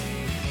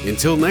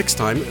 Until next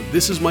time,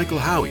 this is Michael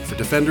Howie for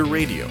Defender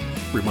Radio,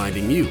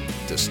 reminding you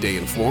to stay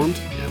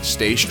informed and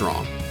stay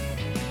strong.